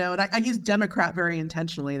 right? And I use Democrat very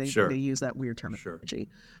intentionally. They use that weird terminology.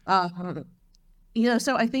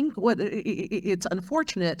 So I think it's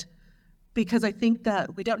unfortunate, because I think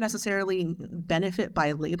that we don't necessarily benefit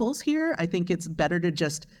by labels here. I think it's better to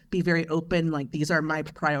just be very open, like, these are my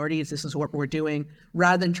priorities, this is what we're doing,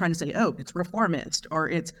 rather than trying to say, oh, it's reformist or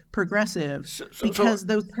it's progressive, because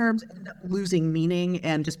those terms end up losing meaning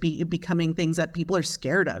and just becoming things that people are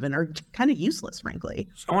scared of and are kind of useless, frankly.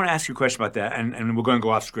 So I want to ask you a question about that, and we're going to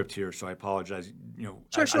go off script here, so I apologize.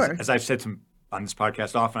 Sure. As I've said on this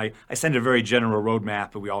podcast often, I send a very general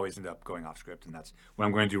roadmap, but we always end up going off script, and that's what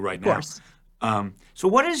I'm going to do right now. Of course. So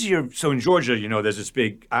what is so in Georgia, there's this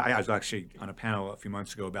big, I was actually on a panel a few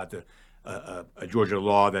months ago about a Georgia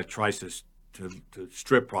law that tries to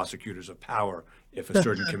strip prosecutors of power if a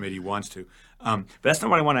certain committee wants to. But that's not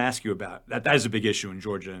what I want to ask you about. That is a big issue in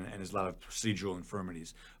Georgia, and there's a lot of procedural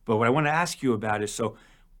infirmities. But what I want to ask you about is, so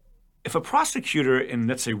if a prosecutor in,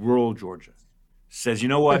 let's say, rural Georgia says, you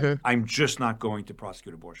know what, I'm just not going to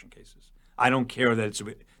prosecute abortion cases. I don't care that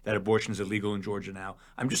that abortion is illegal in Georgia now.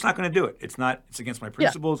 I'm just not going to do it. It's against my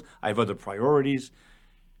principles. I have other priorities.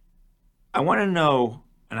 I want to know,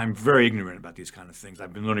 and I'm very ignorant about these kind of things.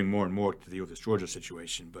 I've been learning more and more to deal with this Georgia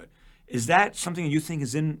situation. But is that something you think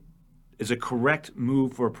is a correct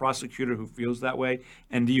move for a prosecutor who feels that way?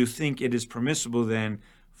 And do you think it is permissible then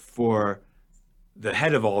for the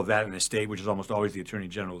head of all of that in the state, which is almost always the attorney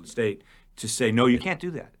general of the state, to say, no, you can't do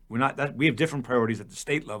that. We have different priorities at the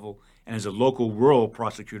state level, and as a local rural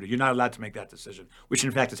prosecutor, you're not allowed to make that decision, which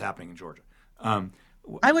in fact is happening in Georgia.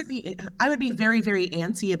 I would be very, very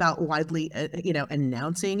antsy about widely,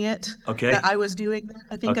 announcing it. Okay. That I was doing that,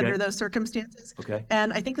 I think, under those circumstances. Okay.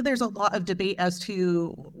 And I think that there's a lot of debate as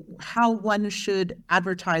to how one should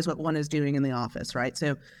advertise what one is doing in the office, right?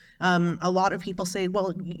 So a lot of people say,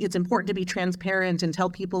 well, it's important to be transparent and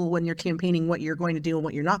tell people when you're campaigning what you're going to do and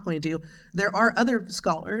what you're not going to do. There are other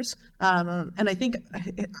scholars, and I think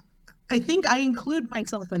I think I include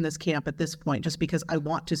myself in this camp at this point, just because I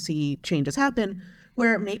want to see changes happen,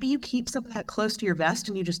 where maybe you keep some of that close to your vest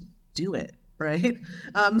and you just do it, right?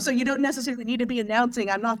 So you don't necessarily need to be announcing,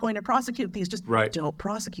 I'm not going to prosecute these, just don't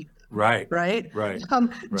prosecute. Right. Right. Right.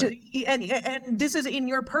 And this is in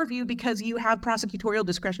your purview because you have prosecutorial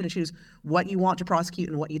discretion to choose what you want to prosecute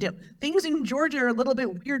and what you do. Things in Georgia are a little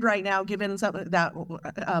bit weird right now, given that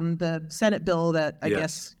the Senate bill that I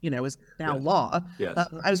guess is now law. Yes.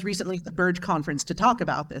 I was recently at the Burge conference to talk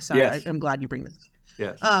about this. So I'm glad you bring this.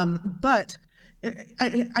 Yes. But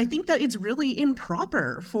I think that it's really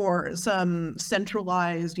improper for some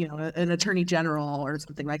centralized, an attorney general or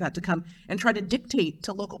something like that to come and try to dictate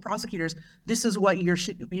to local prosecutors, this is what you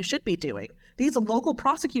should be doing. These local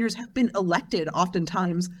prosecutors have been elected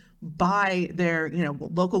oftentimes by their,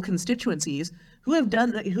 local constituencies who've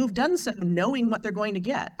done so knowing what they're going to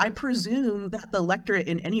get. I presume that the electorate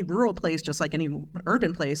in any rural place, just like any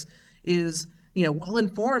urban place, is, well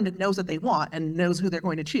informed and knows what they want and knows who they're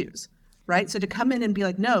going to choose. Right. So to come in and be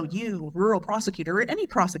like, no, you rural prosecutor or any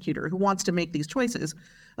prosecutor who wants to make these choices,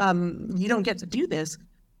 you don't get to do this,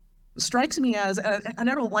 strikes me as, and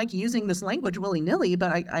I don't like using this language willy nilly,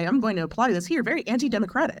 but I am going to apply this here, very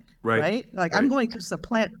anti-democratic. Right. Like I'm going to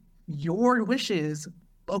supplant your wishes,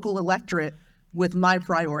 local electorate, with my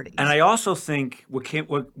priorities. And I also think what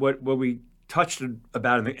we touched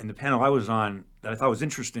about in the panel I was on that I thought was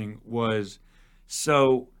interesting was,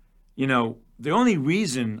 the only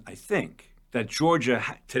reason I think that Georgia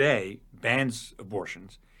today bans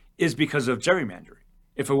abortions is because of gerrymandering.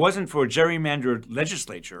 If it wasn't for a gerrymandered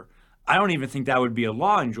legislature, I don't even think that would be a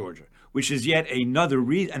law in Georgia, which is yet another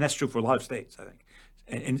reason, and that's true for a lot of states, I think.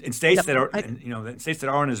 In states that are, in states that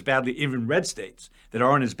aren't as badly, even red states that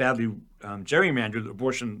aren't as badly gerrymandered,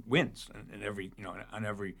 abortion wins in every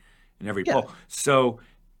poll. So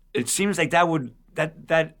it seems like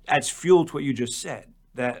that adds fuel to what you just said.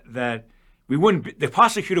 That the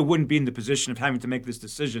prosecutor wouldn't be in the position of having to make this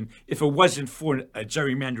decision if it wasn't for a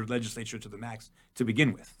gerrymandered legislature to the max to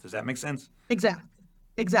begin with. Does that make sense?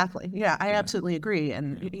 Exactly. Yeah, I absolutely agree.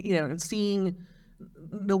 And, seeing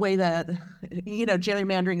the way that,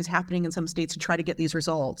 gerrymandering is happening in some states to try to get these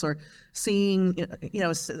results, or seeing,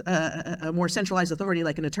 a more centralized authority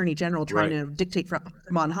like an attorney general trying to dictate from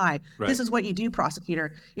on high. Right. This is what you do,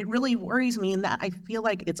 prosecutor. It really worries me in that I feel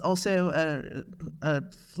like it's also a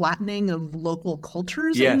flattening of local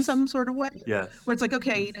cultures in some sort of way. Yes. Where it's like,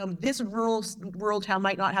 okay, this rural town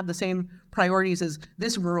might not have the same priorities as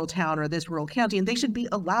this rural town or this rural county, and they should be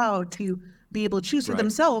allowed to be able to choose for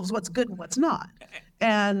themselves what's good and what's not.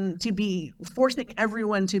 And to be forcing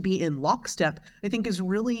everyone to be in lockstep, I think is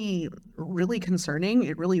really, really concerning.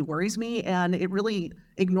 It really worries me. And it really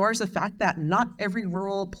ignores the fact that not every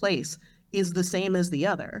rural place is the same as the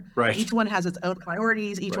other. Right. Each one has its own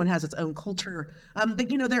priorities. Each one has its own culture. But,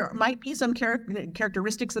 there might be some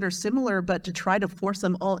characteristics that are similar, but to try to force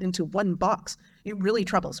them all into one box, it really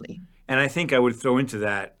troubles me. And I think I would throw into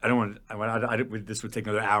that, this would take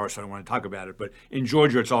another hour, so I don't want to talk about it, but in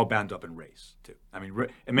Georgia, it's all bound up in race, too. I mean,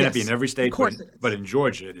 it may not be in every state, but in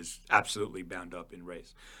Georgia, it is absolutely bound up in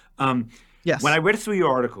race. Yes. When I read through your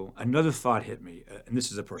article, another thought hit me, and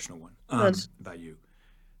this is a personal one about you.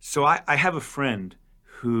 So I have a friend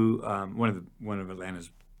who, one of Atlanta's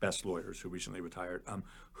best lawyers who recently retired,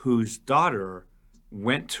 whose daughter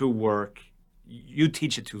went to work. You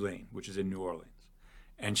teach at Tulane, which is in New Orleans.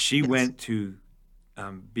 And she went to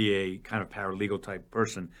be a kind of paralegal type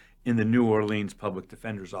person in the New Orleans Public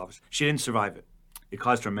Defender's Office. She didn't survive it. It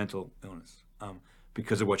caused her mental illness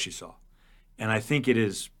because of what she saw. And I think it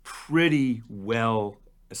is pretty well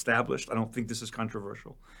established, I don't think this is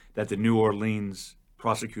controversial, that the New Orleans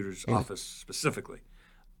Prosecutor's Office specifically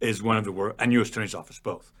is one of the worst, and U.S. Attorney's Office,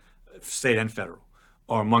 both, state and federal,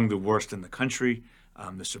 are among the worst in the country.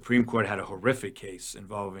 The Supreme Court had a horrific case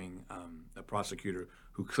involving a prosecutor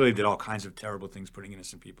who clearly did all kinds of terrible things, putting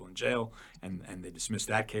innocent people in jail, and they dismissed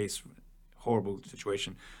that case. Horrible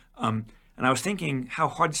situation. And I was thinking how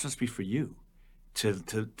hard this must be for you to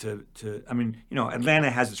I mean, Atlanta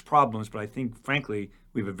has its problems, but I think, frankly,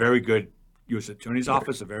 we have a very good U.S. Attorney's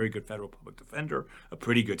Office, a very good federal public defender, a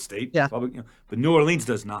pretty good state public, but New Orleans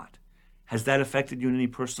does not. Has that affected you in any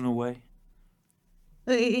personal way?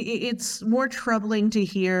 It's more troubling to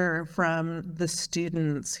hear from the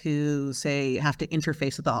students who, say, have to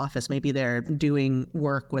interface with the office. Maybe they're doing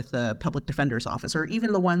work with the public defender's office, or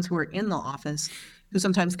even the ones who are in the office who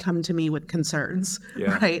sometimes come to me with concerns,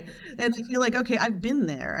 right? And I feel like, okay, I've been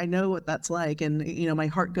there. I know what that's like. And, my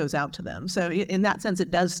heart goes out to them. So in that sense, it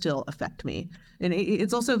does still affect me. And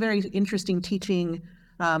it's also very interesting teaching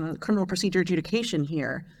criminal procedure adjudication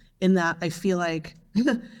here, in that I feel like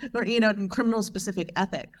or, in criminal specific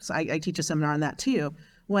ethics. I teach a seminar on that too.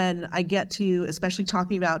 When I get to, especially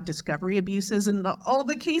talking about discovery abuses, and all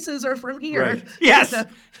the cases are from here. Right. Yes.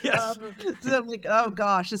 Yes. So I'm like, oh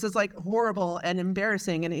gosh, this is like horrible and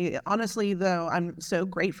embarrassing. And honestly, though, I'm so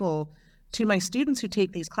grateful to my students who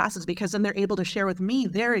take these classes, because then they're able to share with me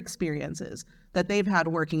their experiences that they've had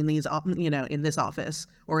working in these, in this office,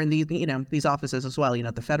 or in these, these offices as well,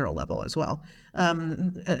 at the federal level as well.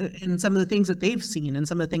 And some of the things that they've seen and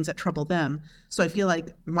some of the things that trouble them. So I feel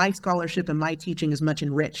like my scholarship and my teaching is much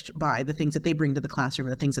enriched by the things that they bring to the classroom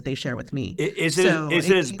and the things that they share with me. Is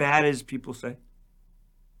it as bad as people say?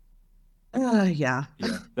 Yeah.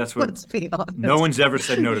 That's what. Let's be honest. No one's ever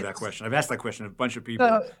said no to that question. I've asked that question to a bunch of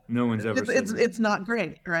people. No one's ever said no. It's not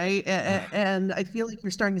great, right? And I feel like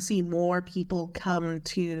you're starting to see more people come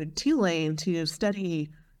to Tulane to study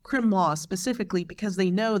crim law specifically because they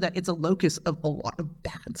know that it's a locus of a lot of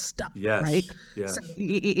bad stuff, yes. right? Yes. So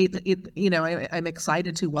I'm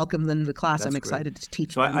excited to welcome them to the class. I'm excited to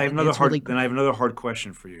teach them. So I have another hard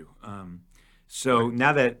question for you. So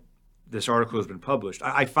now that this article has been published,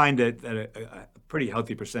 I find that a pretty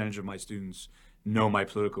healthy percentage of my students know my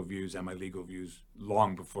political views and my legal views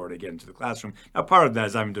long before they get into the classroom. Now, part of that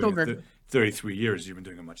is I've been doing it 33 years. You've been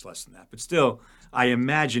doing it much less than that. But still, I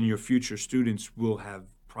imagine your future students will have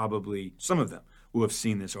probably, some of them will have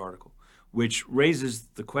seen this article, which raises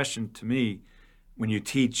the question to me, when you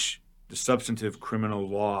teach the substantive criminal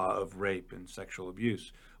law of rape and sexual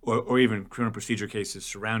abuse, or even criminal procedure cases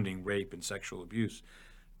surrounding rape and sexual abuse,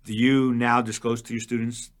 do you now disclose to your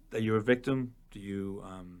students that you're a victim? Do you?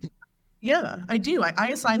 Yeah, I do. I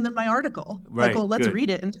assign them my article. Right. Like, well, let's good. read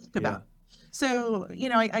it and talk about. So,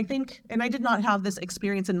 I think, and I did not have this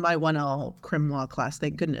experience in my 1L crim law class,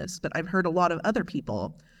 thank goodness, but I've heard a lot of other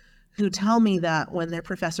people who tell me that when their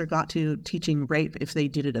professor got to teaching rape, if they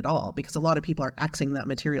did it at all, because a lot of people are Xing that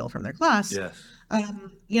material from their class. Yes.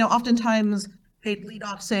 Oftentimes they'd lead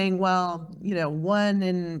off saying, well, one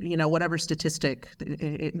in, whatever statistic,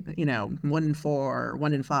 1 in 4,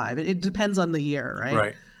 1 in 5. It depends on the year, right?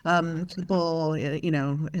 Right. People,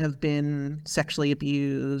 have been sexually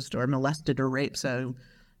abused or molested or raped. So,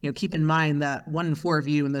 keep in mind that 1 in 4 of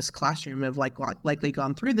you in this classroom have likely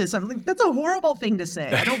gone through this. I'm like, that's a horrible thing to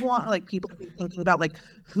say. I don't want people to be thinking about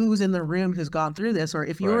who's in the room who's gone through this, or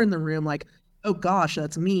if you're in the room, oh gosh,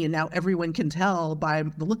 that's me, and now everyone can tell by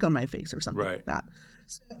the look on my face or something like that.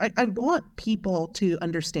 So I want people to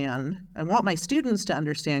understand, I want my students to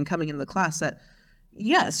understand coming into the class that,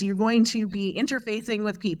 yes, you're going to be interfacing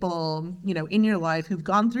with people, in your life who've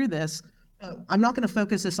gone through this. I'm not going to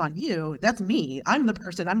focus this on you. That's me. I'm the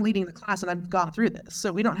person. I'm leading the class, and I've gone through this.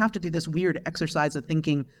 So we don't have to do this weird exercise of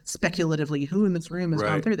thinking speculatively who in this room has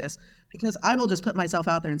gone through this, because I will just put myself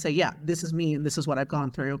out there and say, yeah, this is me, and this is what I've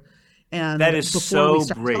gone through. And that is so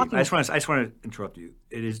brave. I just want to interrupt you.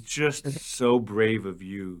 It is just so brave of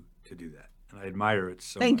you to do that, and I admire it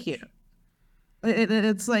so much. Thank you.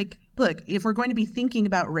 It's like, look, if we're going to be thinking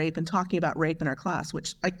about rape and talking about rape in our class,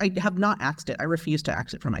 which I have not axed it, I refuse to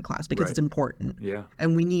axe it from my class because it's important. Yeah.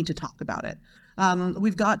 And we need to talk about it.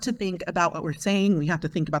 We've got to think about what we're saying. We have to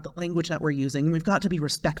think about the language that we're using. We've got to be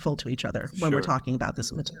respectful to each other when we're talking about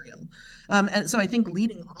this material. And so I think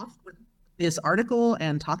leading off with this article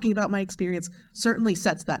and talking about my experience certainly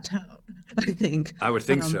sets that tone, I think. I would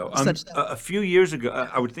think so. A few years ago,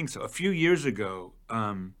 I would think so. A few years ago,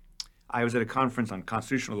 I was at a conference on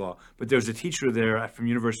constitutional law, but there was a teacher there from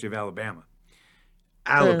University of Alabama.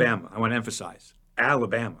 I want to emphasize,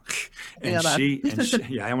 Alabama. I want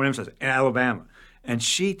to emphasize, Alabama. And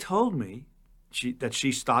she told me that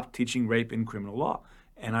she stopped teaching rape in criminal law.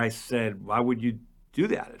 And I said, why would you do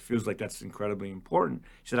that? It feels like that's incredibly important.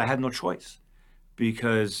 She said, I had no choice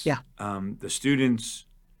because the students'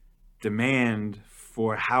 demand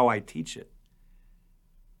for how I teach it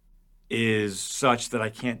is such that I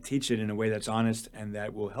can't teach it in a way that's honest and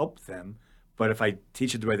that will help them. But if I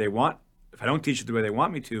teach it the way they want, if I don't teach it the way they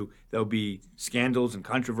want me to, there'll be scandals and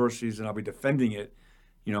controversies, and I'll be defending it,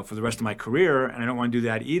 for the rest of my career. And I don't want to do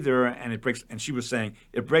that either. And it breaks. And she was saying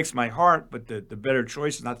it breaks my heart, but the better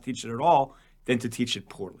choice is not to teach it at all than to teach it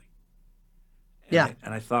poorly. And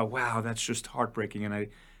I thought, wow, that's just heartbreaking. And I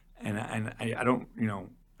don't,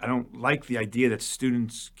 I don't like the idea that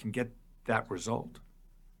students can get that result.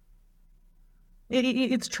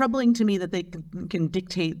 It's troubling to me that they can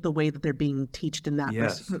dictate the way that they're being taught in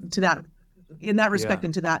that in that respect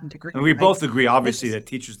and to that degree. And we both agree, obviously, that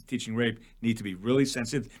teachers teaching rape need to be really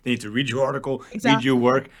sensitive. They need to read your article, read your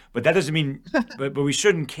work. But that doesn't mean, but we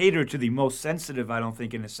shouldn't cater to the most sensitive, I don't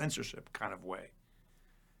think, in a censorship kind of way.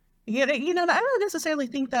 Yeah, I don't necessarily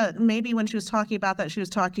think that maybe when she was talking about that, she was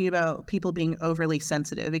talking about people being overly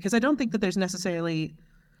sensitive, because I don't think that there's necessarily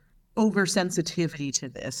oversensitivity to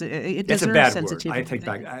this. It That's a deserves bad word. I sensitivity. take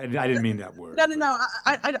back. I didn't mean that word. No.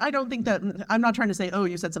 I don't think that. I'm not trying to say, oh,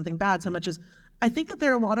 you said something bad, so much as I think that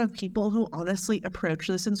there are a lot of people who honestly approach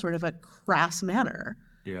this in sort of a crass manner.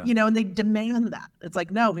 Yeah. And they demand that. It's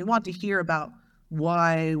like, no, we want to hear about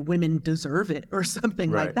why women deserve it or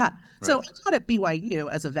something like that. So I taught at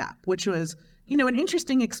BYU as a VAP, which was, an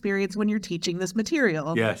interesting experience when you're teaching this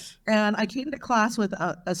material. Yes. And I came to class with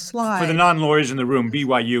a slide. For the non-lawyers in the room,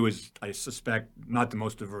 BYU is, I suspect, not the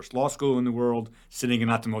most diverse law school in the world, sitting in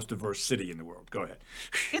not the most diverse city in the world. Go ahead.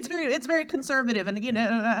 It's very conservative. And,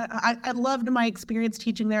 I loved my experience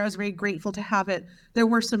teaching there. I was very grateful to have it. There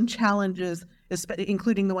were some challenges,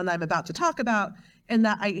 including the one that I'm about to talk about. And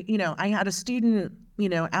that I had a student,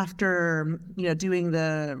 after, doing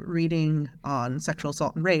the reading on sexual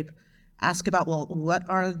assault and rape, ask about, well, what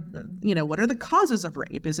are the causes of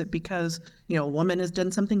rape? Is it because, a woman has done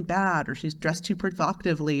something bad, or she's dressed too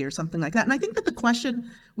provocatively or something like that? And I think that the question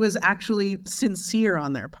was actually sincere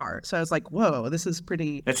on their part. So I was like, whoa, this is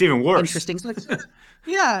pretty That's even worse. Interesting. So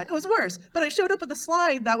yeah, it was worse. But I showed up with a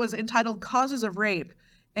slide that was entitled Causes of Rape.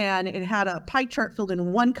 And it had a pie chart filled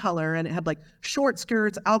in one color, and it had like short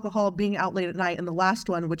skirts, alcohol, being out late at night, and the last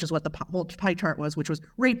one, which is what the whole pie chart was, which was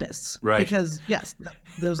rapists. Right. Because yes,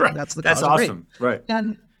 that's the That's cause awesome. of rape. Right.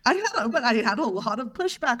 And I had a lot of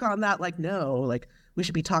pushback on that. Like, no, like we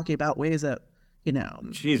should be talking about ways that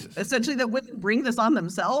Jesus. essentially that would bring this on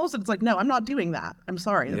themselves. And it's like, no, I'm not doing that. I'm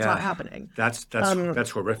sorry, that's not happening. That's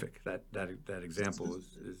horrific. That example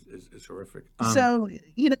is horrific. So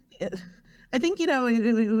I think,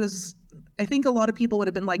 it was, I think a lot of people would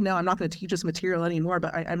have been like, no, I'm not going to teach this material anymore,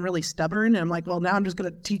 but I'm really stubborn. And I'm like, well, now I'm just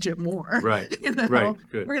going to teach it more. Right. Right.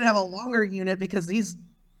 Good. We're going to have a longer unit because these,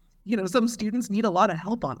 some students need a lot of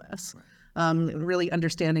help on this, really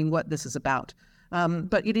understanding what this is about.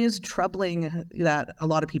 But it is troubling that a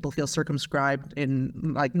lot of people feel circumscribed in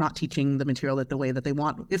like not teaching the material the way that they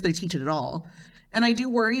want, if they teach it at all. And I do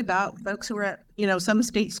worry about folks who are at, some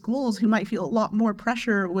state schools who might feel a lot more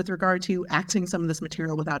pressure with regard to accessing some of this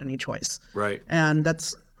material without any choice. Right. And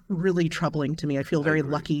that's really troubling to me. I feel very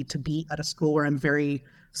lucky to be at a school where I'm very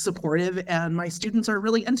supportive and my students are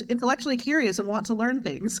really intellectually curious and want to learn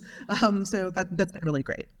things. So that's really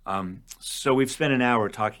great. So we've spent an hour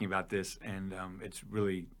talking about this, and it's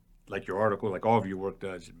really like your article, like all of your work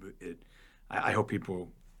does. I hope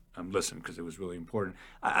people listen, because it was really important.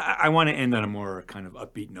 I want to end on a more kind of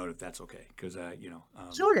upbeat note, if that's okay, because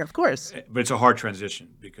sure, of course. But it's a hard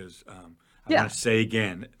transition, because I want to say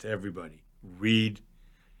again to everybody, read.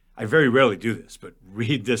 I very rarely do this, but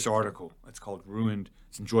read this article. It's called "Ruined."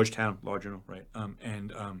 It's in Georgetown Law Journal, right?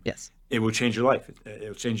 Yes, it will change your life. It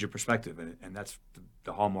will change your perspective, and that's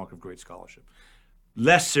the hallmark of great scholarship.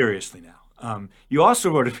 Less seriously now, you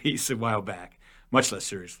also wrote a piece a while back, much less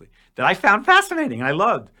seriously, that I found fascinating and I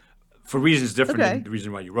loved, for reasons different than the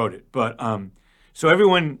reason why you wrote it. But so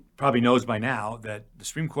everyone probably knows by now that the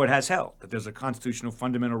Supreme Court has held that there's a constitutional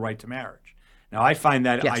fundamental right to marriage. Now, I find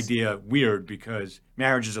that idea weird, because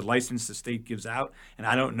marriage is a license the state gives out, and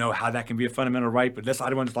I don't know how that can be a fundamental right, but I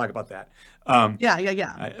don't want to talk about that.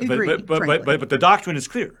 Agreed, but the doctrine is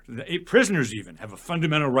clear. Prisoners even have a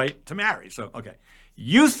fundamental right to marry. So, okay.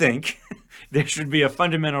 You think there should be a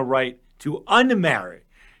fundamental right to unmarry.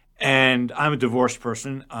 And I'm a divorced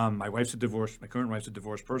person. My current wife's a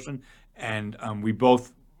divorced person. And we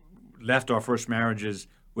both left our first marriages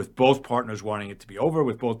with both partners wanting it to be over,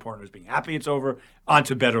 with both partners being happy it's over, on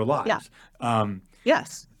to better lives. Yeah.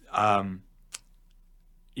 Yes.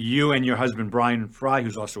 You and your husband, Brian Fry,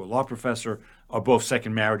 who's also a law professor, are both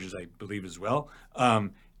second marriages, I believe, as well.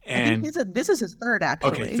 And I think this is his third,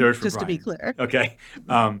 actually. Okay, third for just Brian. To be clear. Okay.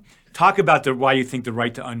 Talk about why you think the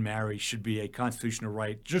right to unmarry should be a constitutional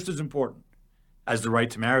right just as important as the right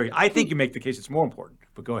to marry. I think you make the case it's more important,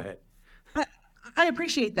 but go ahead. I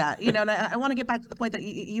appreciate that, and I want to get back to the point that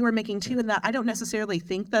you were making too, in that I don't necessarily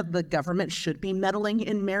think that the government should be meddling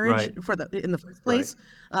in marriage in the first place.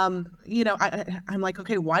 Right. I'm like,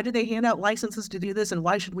 okay, why do they hand out licenses to do this, and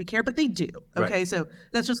why should we care? But they do. Okay, right. So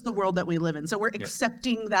that's just the world that we live in. So we're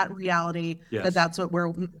accepting that reality, that's what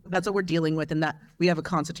we're dealing with, and that we have a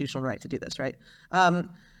constitutional right to do this, right?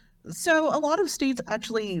 So a lot of states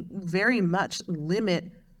actually very much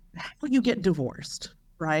limit how you get divorced.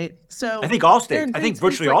 Right. So I think all states,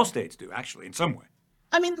 virtually all states do, actually, in some way.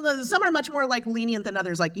 I mean, some are much more like lenient than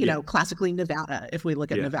others, like, classically Nevada, if we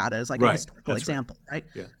look at Nevada as like a historical example. Right.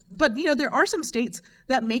 Yeah. But, there are some states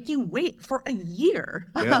that make you wait for a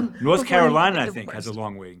year. Yeah. North Carolina, I think, has a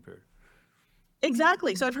long waiting period.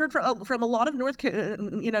 Exactly. So I've heard from a lot of North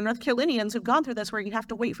Carolinians who've gone through this, where you have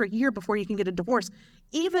to wait for a year before you can get a divorce,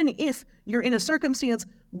 even if you're in a circumstance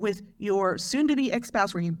with your soon-to-be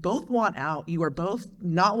ex-spouse where you both want out, you are both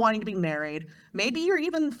not wanting to be married. Maybe you're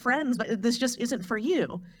even friends, but this just isn't for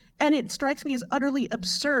you. And it strikes me as utterly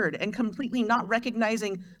absurd and completely not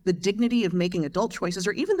recognizing the dignity of making adult choices,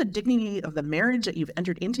 or even the dignity of the marriage that you've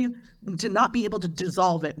entered into, to not be able to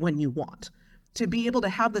dissolve it when you want. To be able to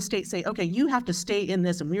have the state say, okay, you have to stay in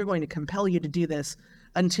this and we're going to compel you to do this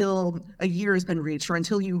until a year has been reached, or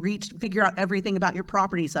until you figure out everything about your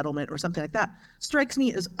property settlement or something like that, strikes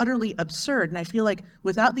me as utterly absurd. And I feel like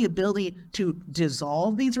without the ability to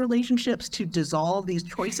dissolve these relationships, to dissolve these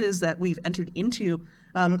choices that we've entered into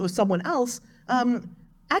with someone else,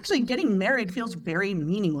 actually getting married feels very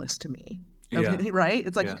meaningless to me. Okay, yeah. Right?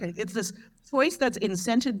 It's like, yeah. Okay, it's this choice that's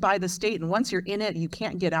incented by the state, and once you're in it, you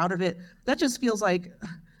can't get out of it. That just feels like,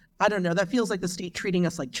 I don't know, that feels like the state treating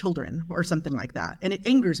us like children or something like that. And it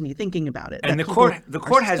angers me thinking about it. And the court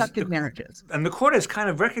has stuck in marriages. And the court has kind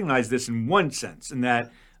of recognized this in one sense, in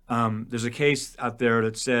that there's a case out there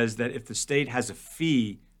that says that if the state has a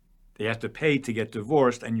fee they have to pay to get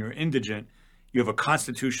divorced and you're indigent, you have a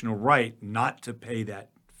constitutional right not to pay that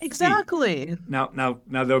fee. Exactly. Now,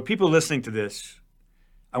 there are people listening to this.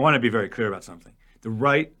 I want to be very clear about something. The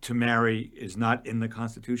right to marry is not in the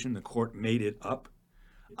Constitution. The court made it up.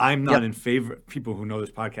 I'm not in favor. People who know this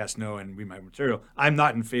podcast know and read my material. I'm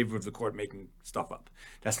not in favor of the court making stuff up.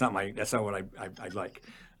 That's not what I like.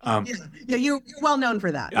 Yeah, you're well known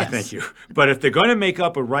for that. Yes. Thank you. But if they're going to make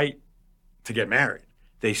up a right to get married,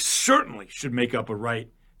 they certainly should make up a right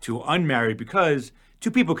to unmarry, because two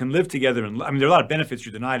people can live together. And I mean, there are a lot of benefits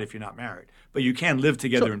you're denied if you're not married, but you can live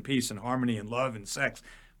together in peace and harmony and love and sex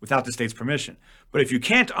without the state's permission. But if you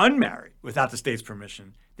can't unmarry without the state's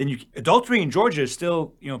permission, then adultery in Georgia is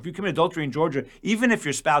still, if you commit adultery in Georgia, even if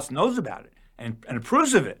your spouse knows about it and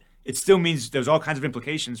approves of it, it still means there's all kinds of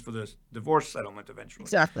implications for the divorce settlement eventually.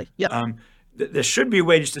 Exactly. Yeah. There should be a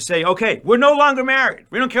way just to say, okay, we're no longer married.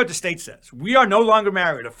 We don't care what the state says. We are no longer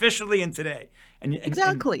married officially and today.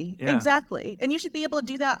 Exactly. And you should be able to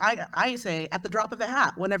do that, I say, at the drop of a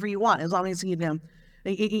hat, whenever you want, as long as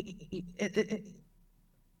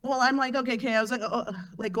well, I'm like, okay, I was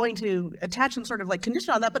like going to attach some sort of like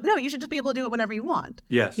condition on that, but no, you should just be able to do it whenever you want.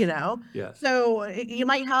 Yes. Yes. So you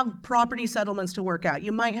might have property settlements to work out.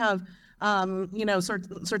 You might have,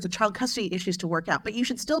 sorts of child custody issues to work out, but you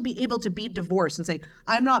should still be able to be divorced and say,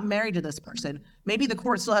 I'm not married to this person. Maybe the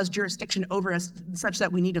court still has jurisdiction over us such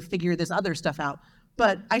that we need to figure this other stuff out,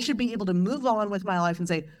 but I should be able to move on with my life and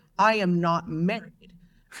say, I am not married.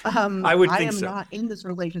 I would think so. I am not in this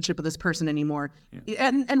relationship with this person anymore.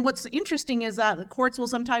 Yeah. And what's interesting is that the courts will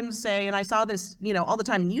sometimes say, and I saw this, all the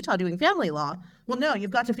time in Utah doing family law, well, no,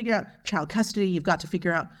 you've got to figure out child custody. You've got to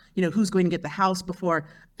figure out, who's going to get the house before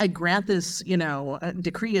I grant this, a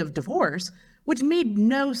decree of divorce, which made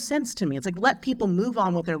no sense to me. It's like, let people move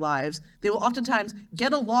on with their lives. They will oftentimes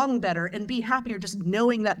get along better and be happier just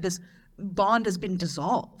knowing that this bond has been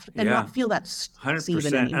dissolved and not feel that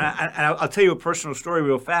 100%. And I'll tell you a personal story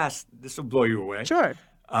real fast. This will blow you away. Sure.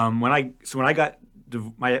 When I got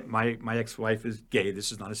my ex-wife is gay.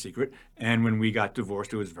 This is not a secret. And when we got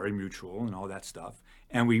divorced, it was very mutual and all that stuff.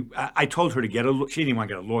 And I told her to she didn't want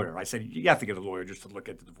to get a lawyer. I said, you have to get a lawyer just to look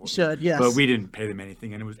at the divorce. You should, yes. But we didn't pay them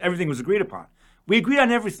anything, and everything was agreed upon. We agreed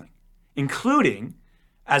on everything, including,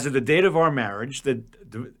 as of the date of our marriage, the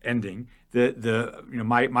ending,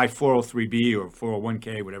 my 403B or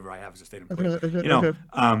 401K, whatever I have as a state employee.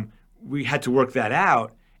 We had to work that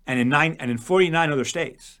out, and in 49 other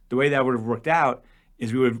states, the way that would have worked out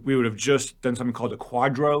is we would have just done something called a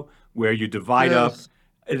quadro, where you divide up.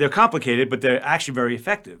 They're complicated, but they're actually very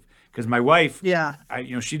effective. Because my wife,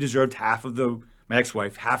 she deserved my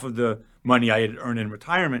ex-wife, half of the money I had earned in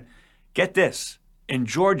retirement. Get this. In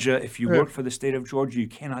Georgia, if you work for the state of Georgia, you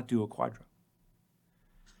cannot do a quadro.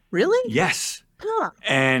 Really? Yes. Huh.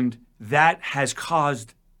 And that has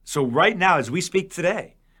caused, so right now, as we speak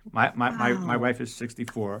today, my wife is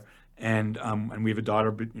 64, and we have a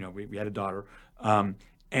daughter, but we had a daughter,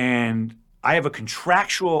 and I have a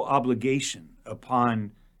contractual obligation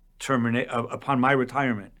upon my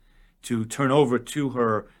retirement to turn over to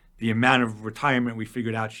her the amount of retirement we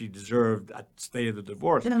figured out she deserved at the state of the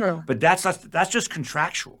divorce. But that's just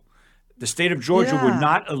contractual. The state of Georgia would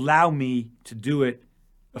not allow me to do it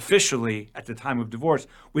officially at the time of divorce,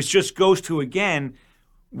 which just goes to, again,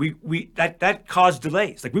 that caused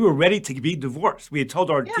delays. Like, we were ready to be divorced. We had told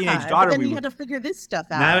our teenage daughter but then you had to figure this stuff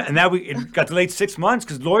out. Now it got delayed 6 months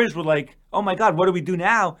because lawyers were like, "Oh my God, what do we do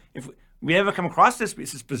now?" We never come across this.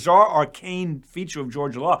 It's this bizarre, arcane feature of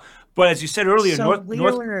Georgia law. But as you said earlier, So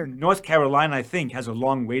North Carolina, I think, has a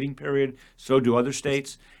long waiting period. So do other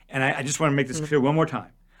states. And I just want to make this clear one more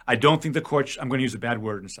time. I don't think the courts, I'm going to use a bad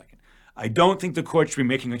word in a second. I don't think the courts should be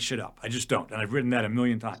making shit up. I just don't. And I've written that a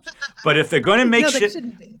million times. But if they're going to make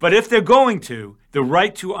but if they're going to, the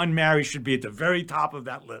right to unmarry should be at the very top of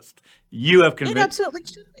that list. You have convinced. It absolutely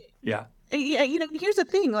should be. Yeah. Yeah, here's the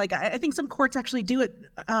thing. Like, I think some courts actually do it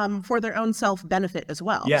for their own self-benefit as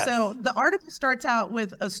well. Yes. So the article starts out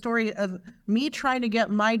with a story of me trying to get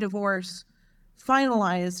my divorce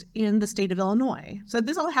finalized in the state of Illinois. So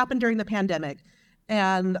this all happened during the pandemic.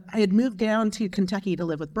 And I had moved down to Kentucky to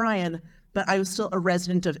live with Brian, but I was still a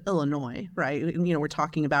resident of Illinois, right? We're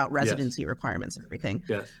talking about residency requirements and everything.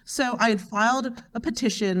 Yes. So I had filed a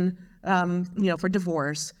petition, for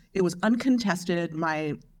divorce. It was uncontested.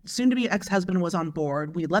 My soon-to-be ex-husband was on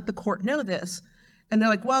board. We let the court know this. And they're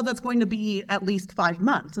like, well, that's going to be at least 5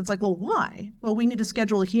 months. It's like, well, why? Well, we need to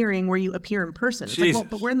schedule a hearing where you appear in person. It's like, well,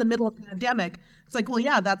 but we're in the middle of a pandemic. It's like, well,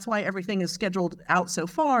 yeah, that's why everything is scheduled out so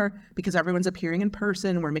far, because everyone's appearing in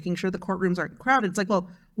person. We're making sure the courtrooms aren't crowded. It's like, well,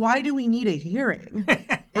 why do we need a hearing?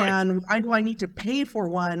 Right. And why do I need to pay for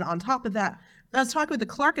one on top of that? I was talking with the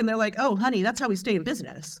clerk, and they're like, oh, honey, that's how we stay in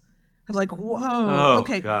business. I was like, whoa,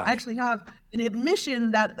 okay. God. I actually have an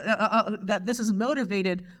admission that that this is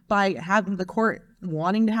motivated by having the court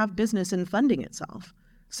wanting to have business and funding itself.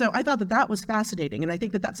 So I thought that was fascinating. And I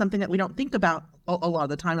think that that's something that we don't think about a lot of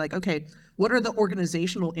the time. Like, okay, what are the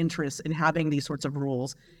organizational interests in having these sorts of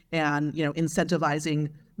rules and, incentivizing,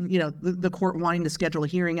 the court wanting to schedule a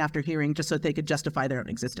hearing after hearing just so that they could justify their own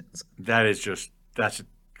existence. That's a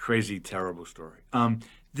crazy, terrible story.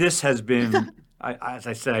 This has been... as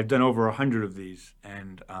I said, I've done over 100 of these,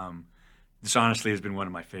 and this honestly has been one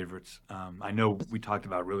of my favorites. I know we talked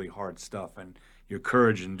about really hard stuff, and your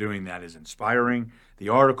courage in doing that is inspiring. The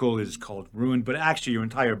article is called Ruined, but actually your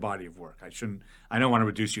entire body of work. I don't want to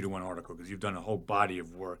reduce you to one article because you've done a whole body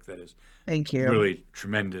of work that is Thank you. Really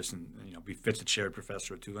tremendous, and befits a chaired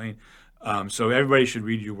professor at Tulane. So everybody should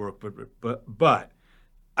read your work, but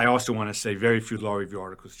I also want to say very few law review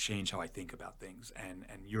articles change how I think about things, and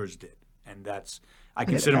yours did. And I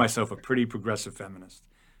consider myself a pretty progressive feminist,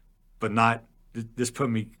 but not, this put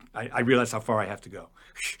me, I realize how far I have to go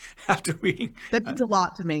after reading. That means a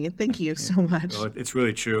lot to me. Thank you so much. Well, it's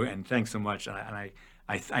really true, and thanks so much. And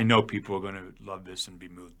I know people are going to love this and be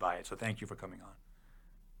moved by it. So thank you for coming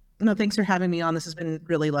on. No, thanks for having me on. This has been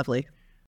really lovely.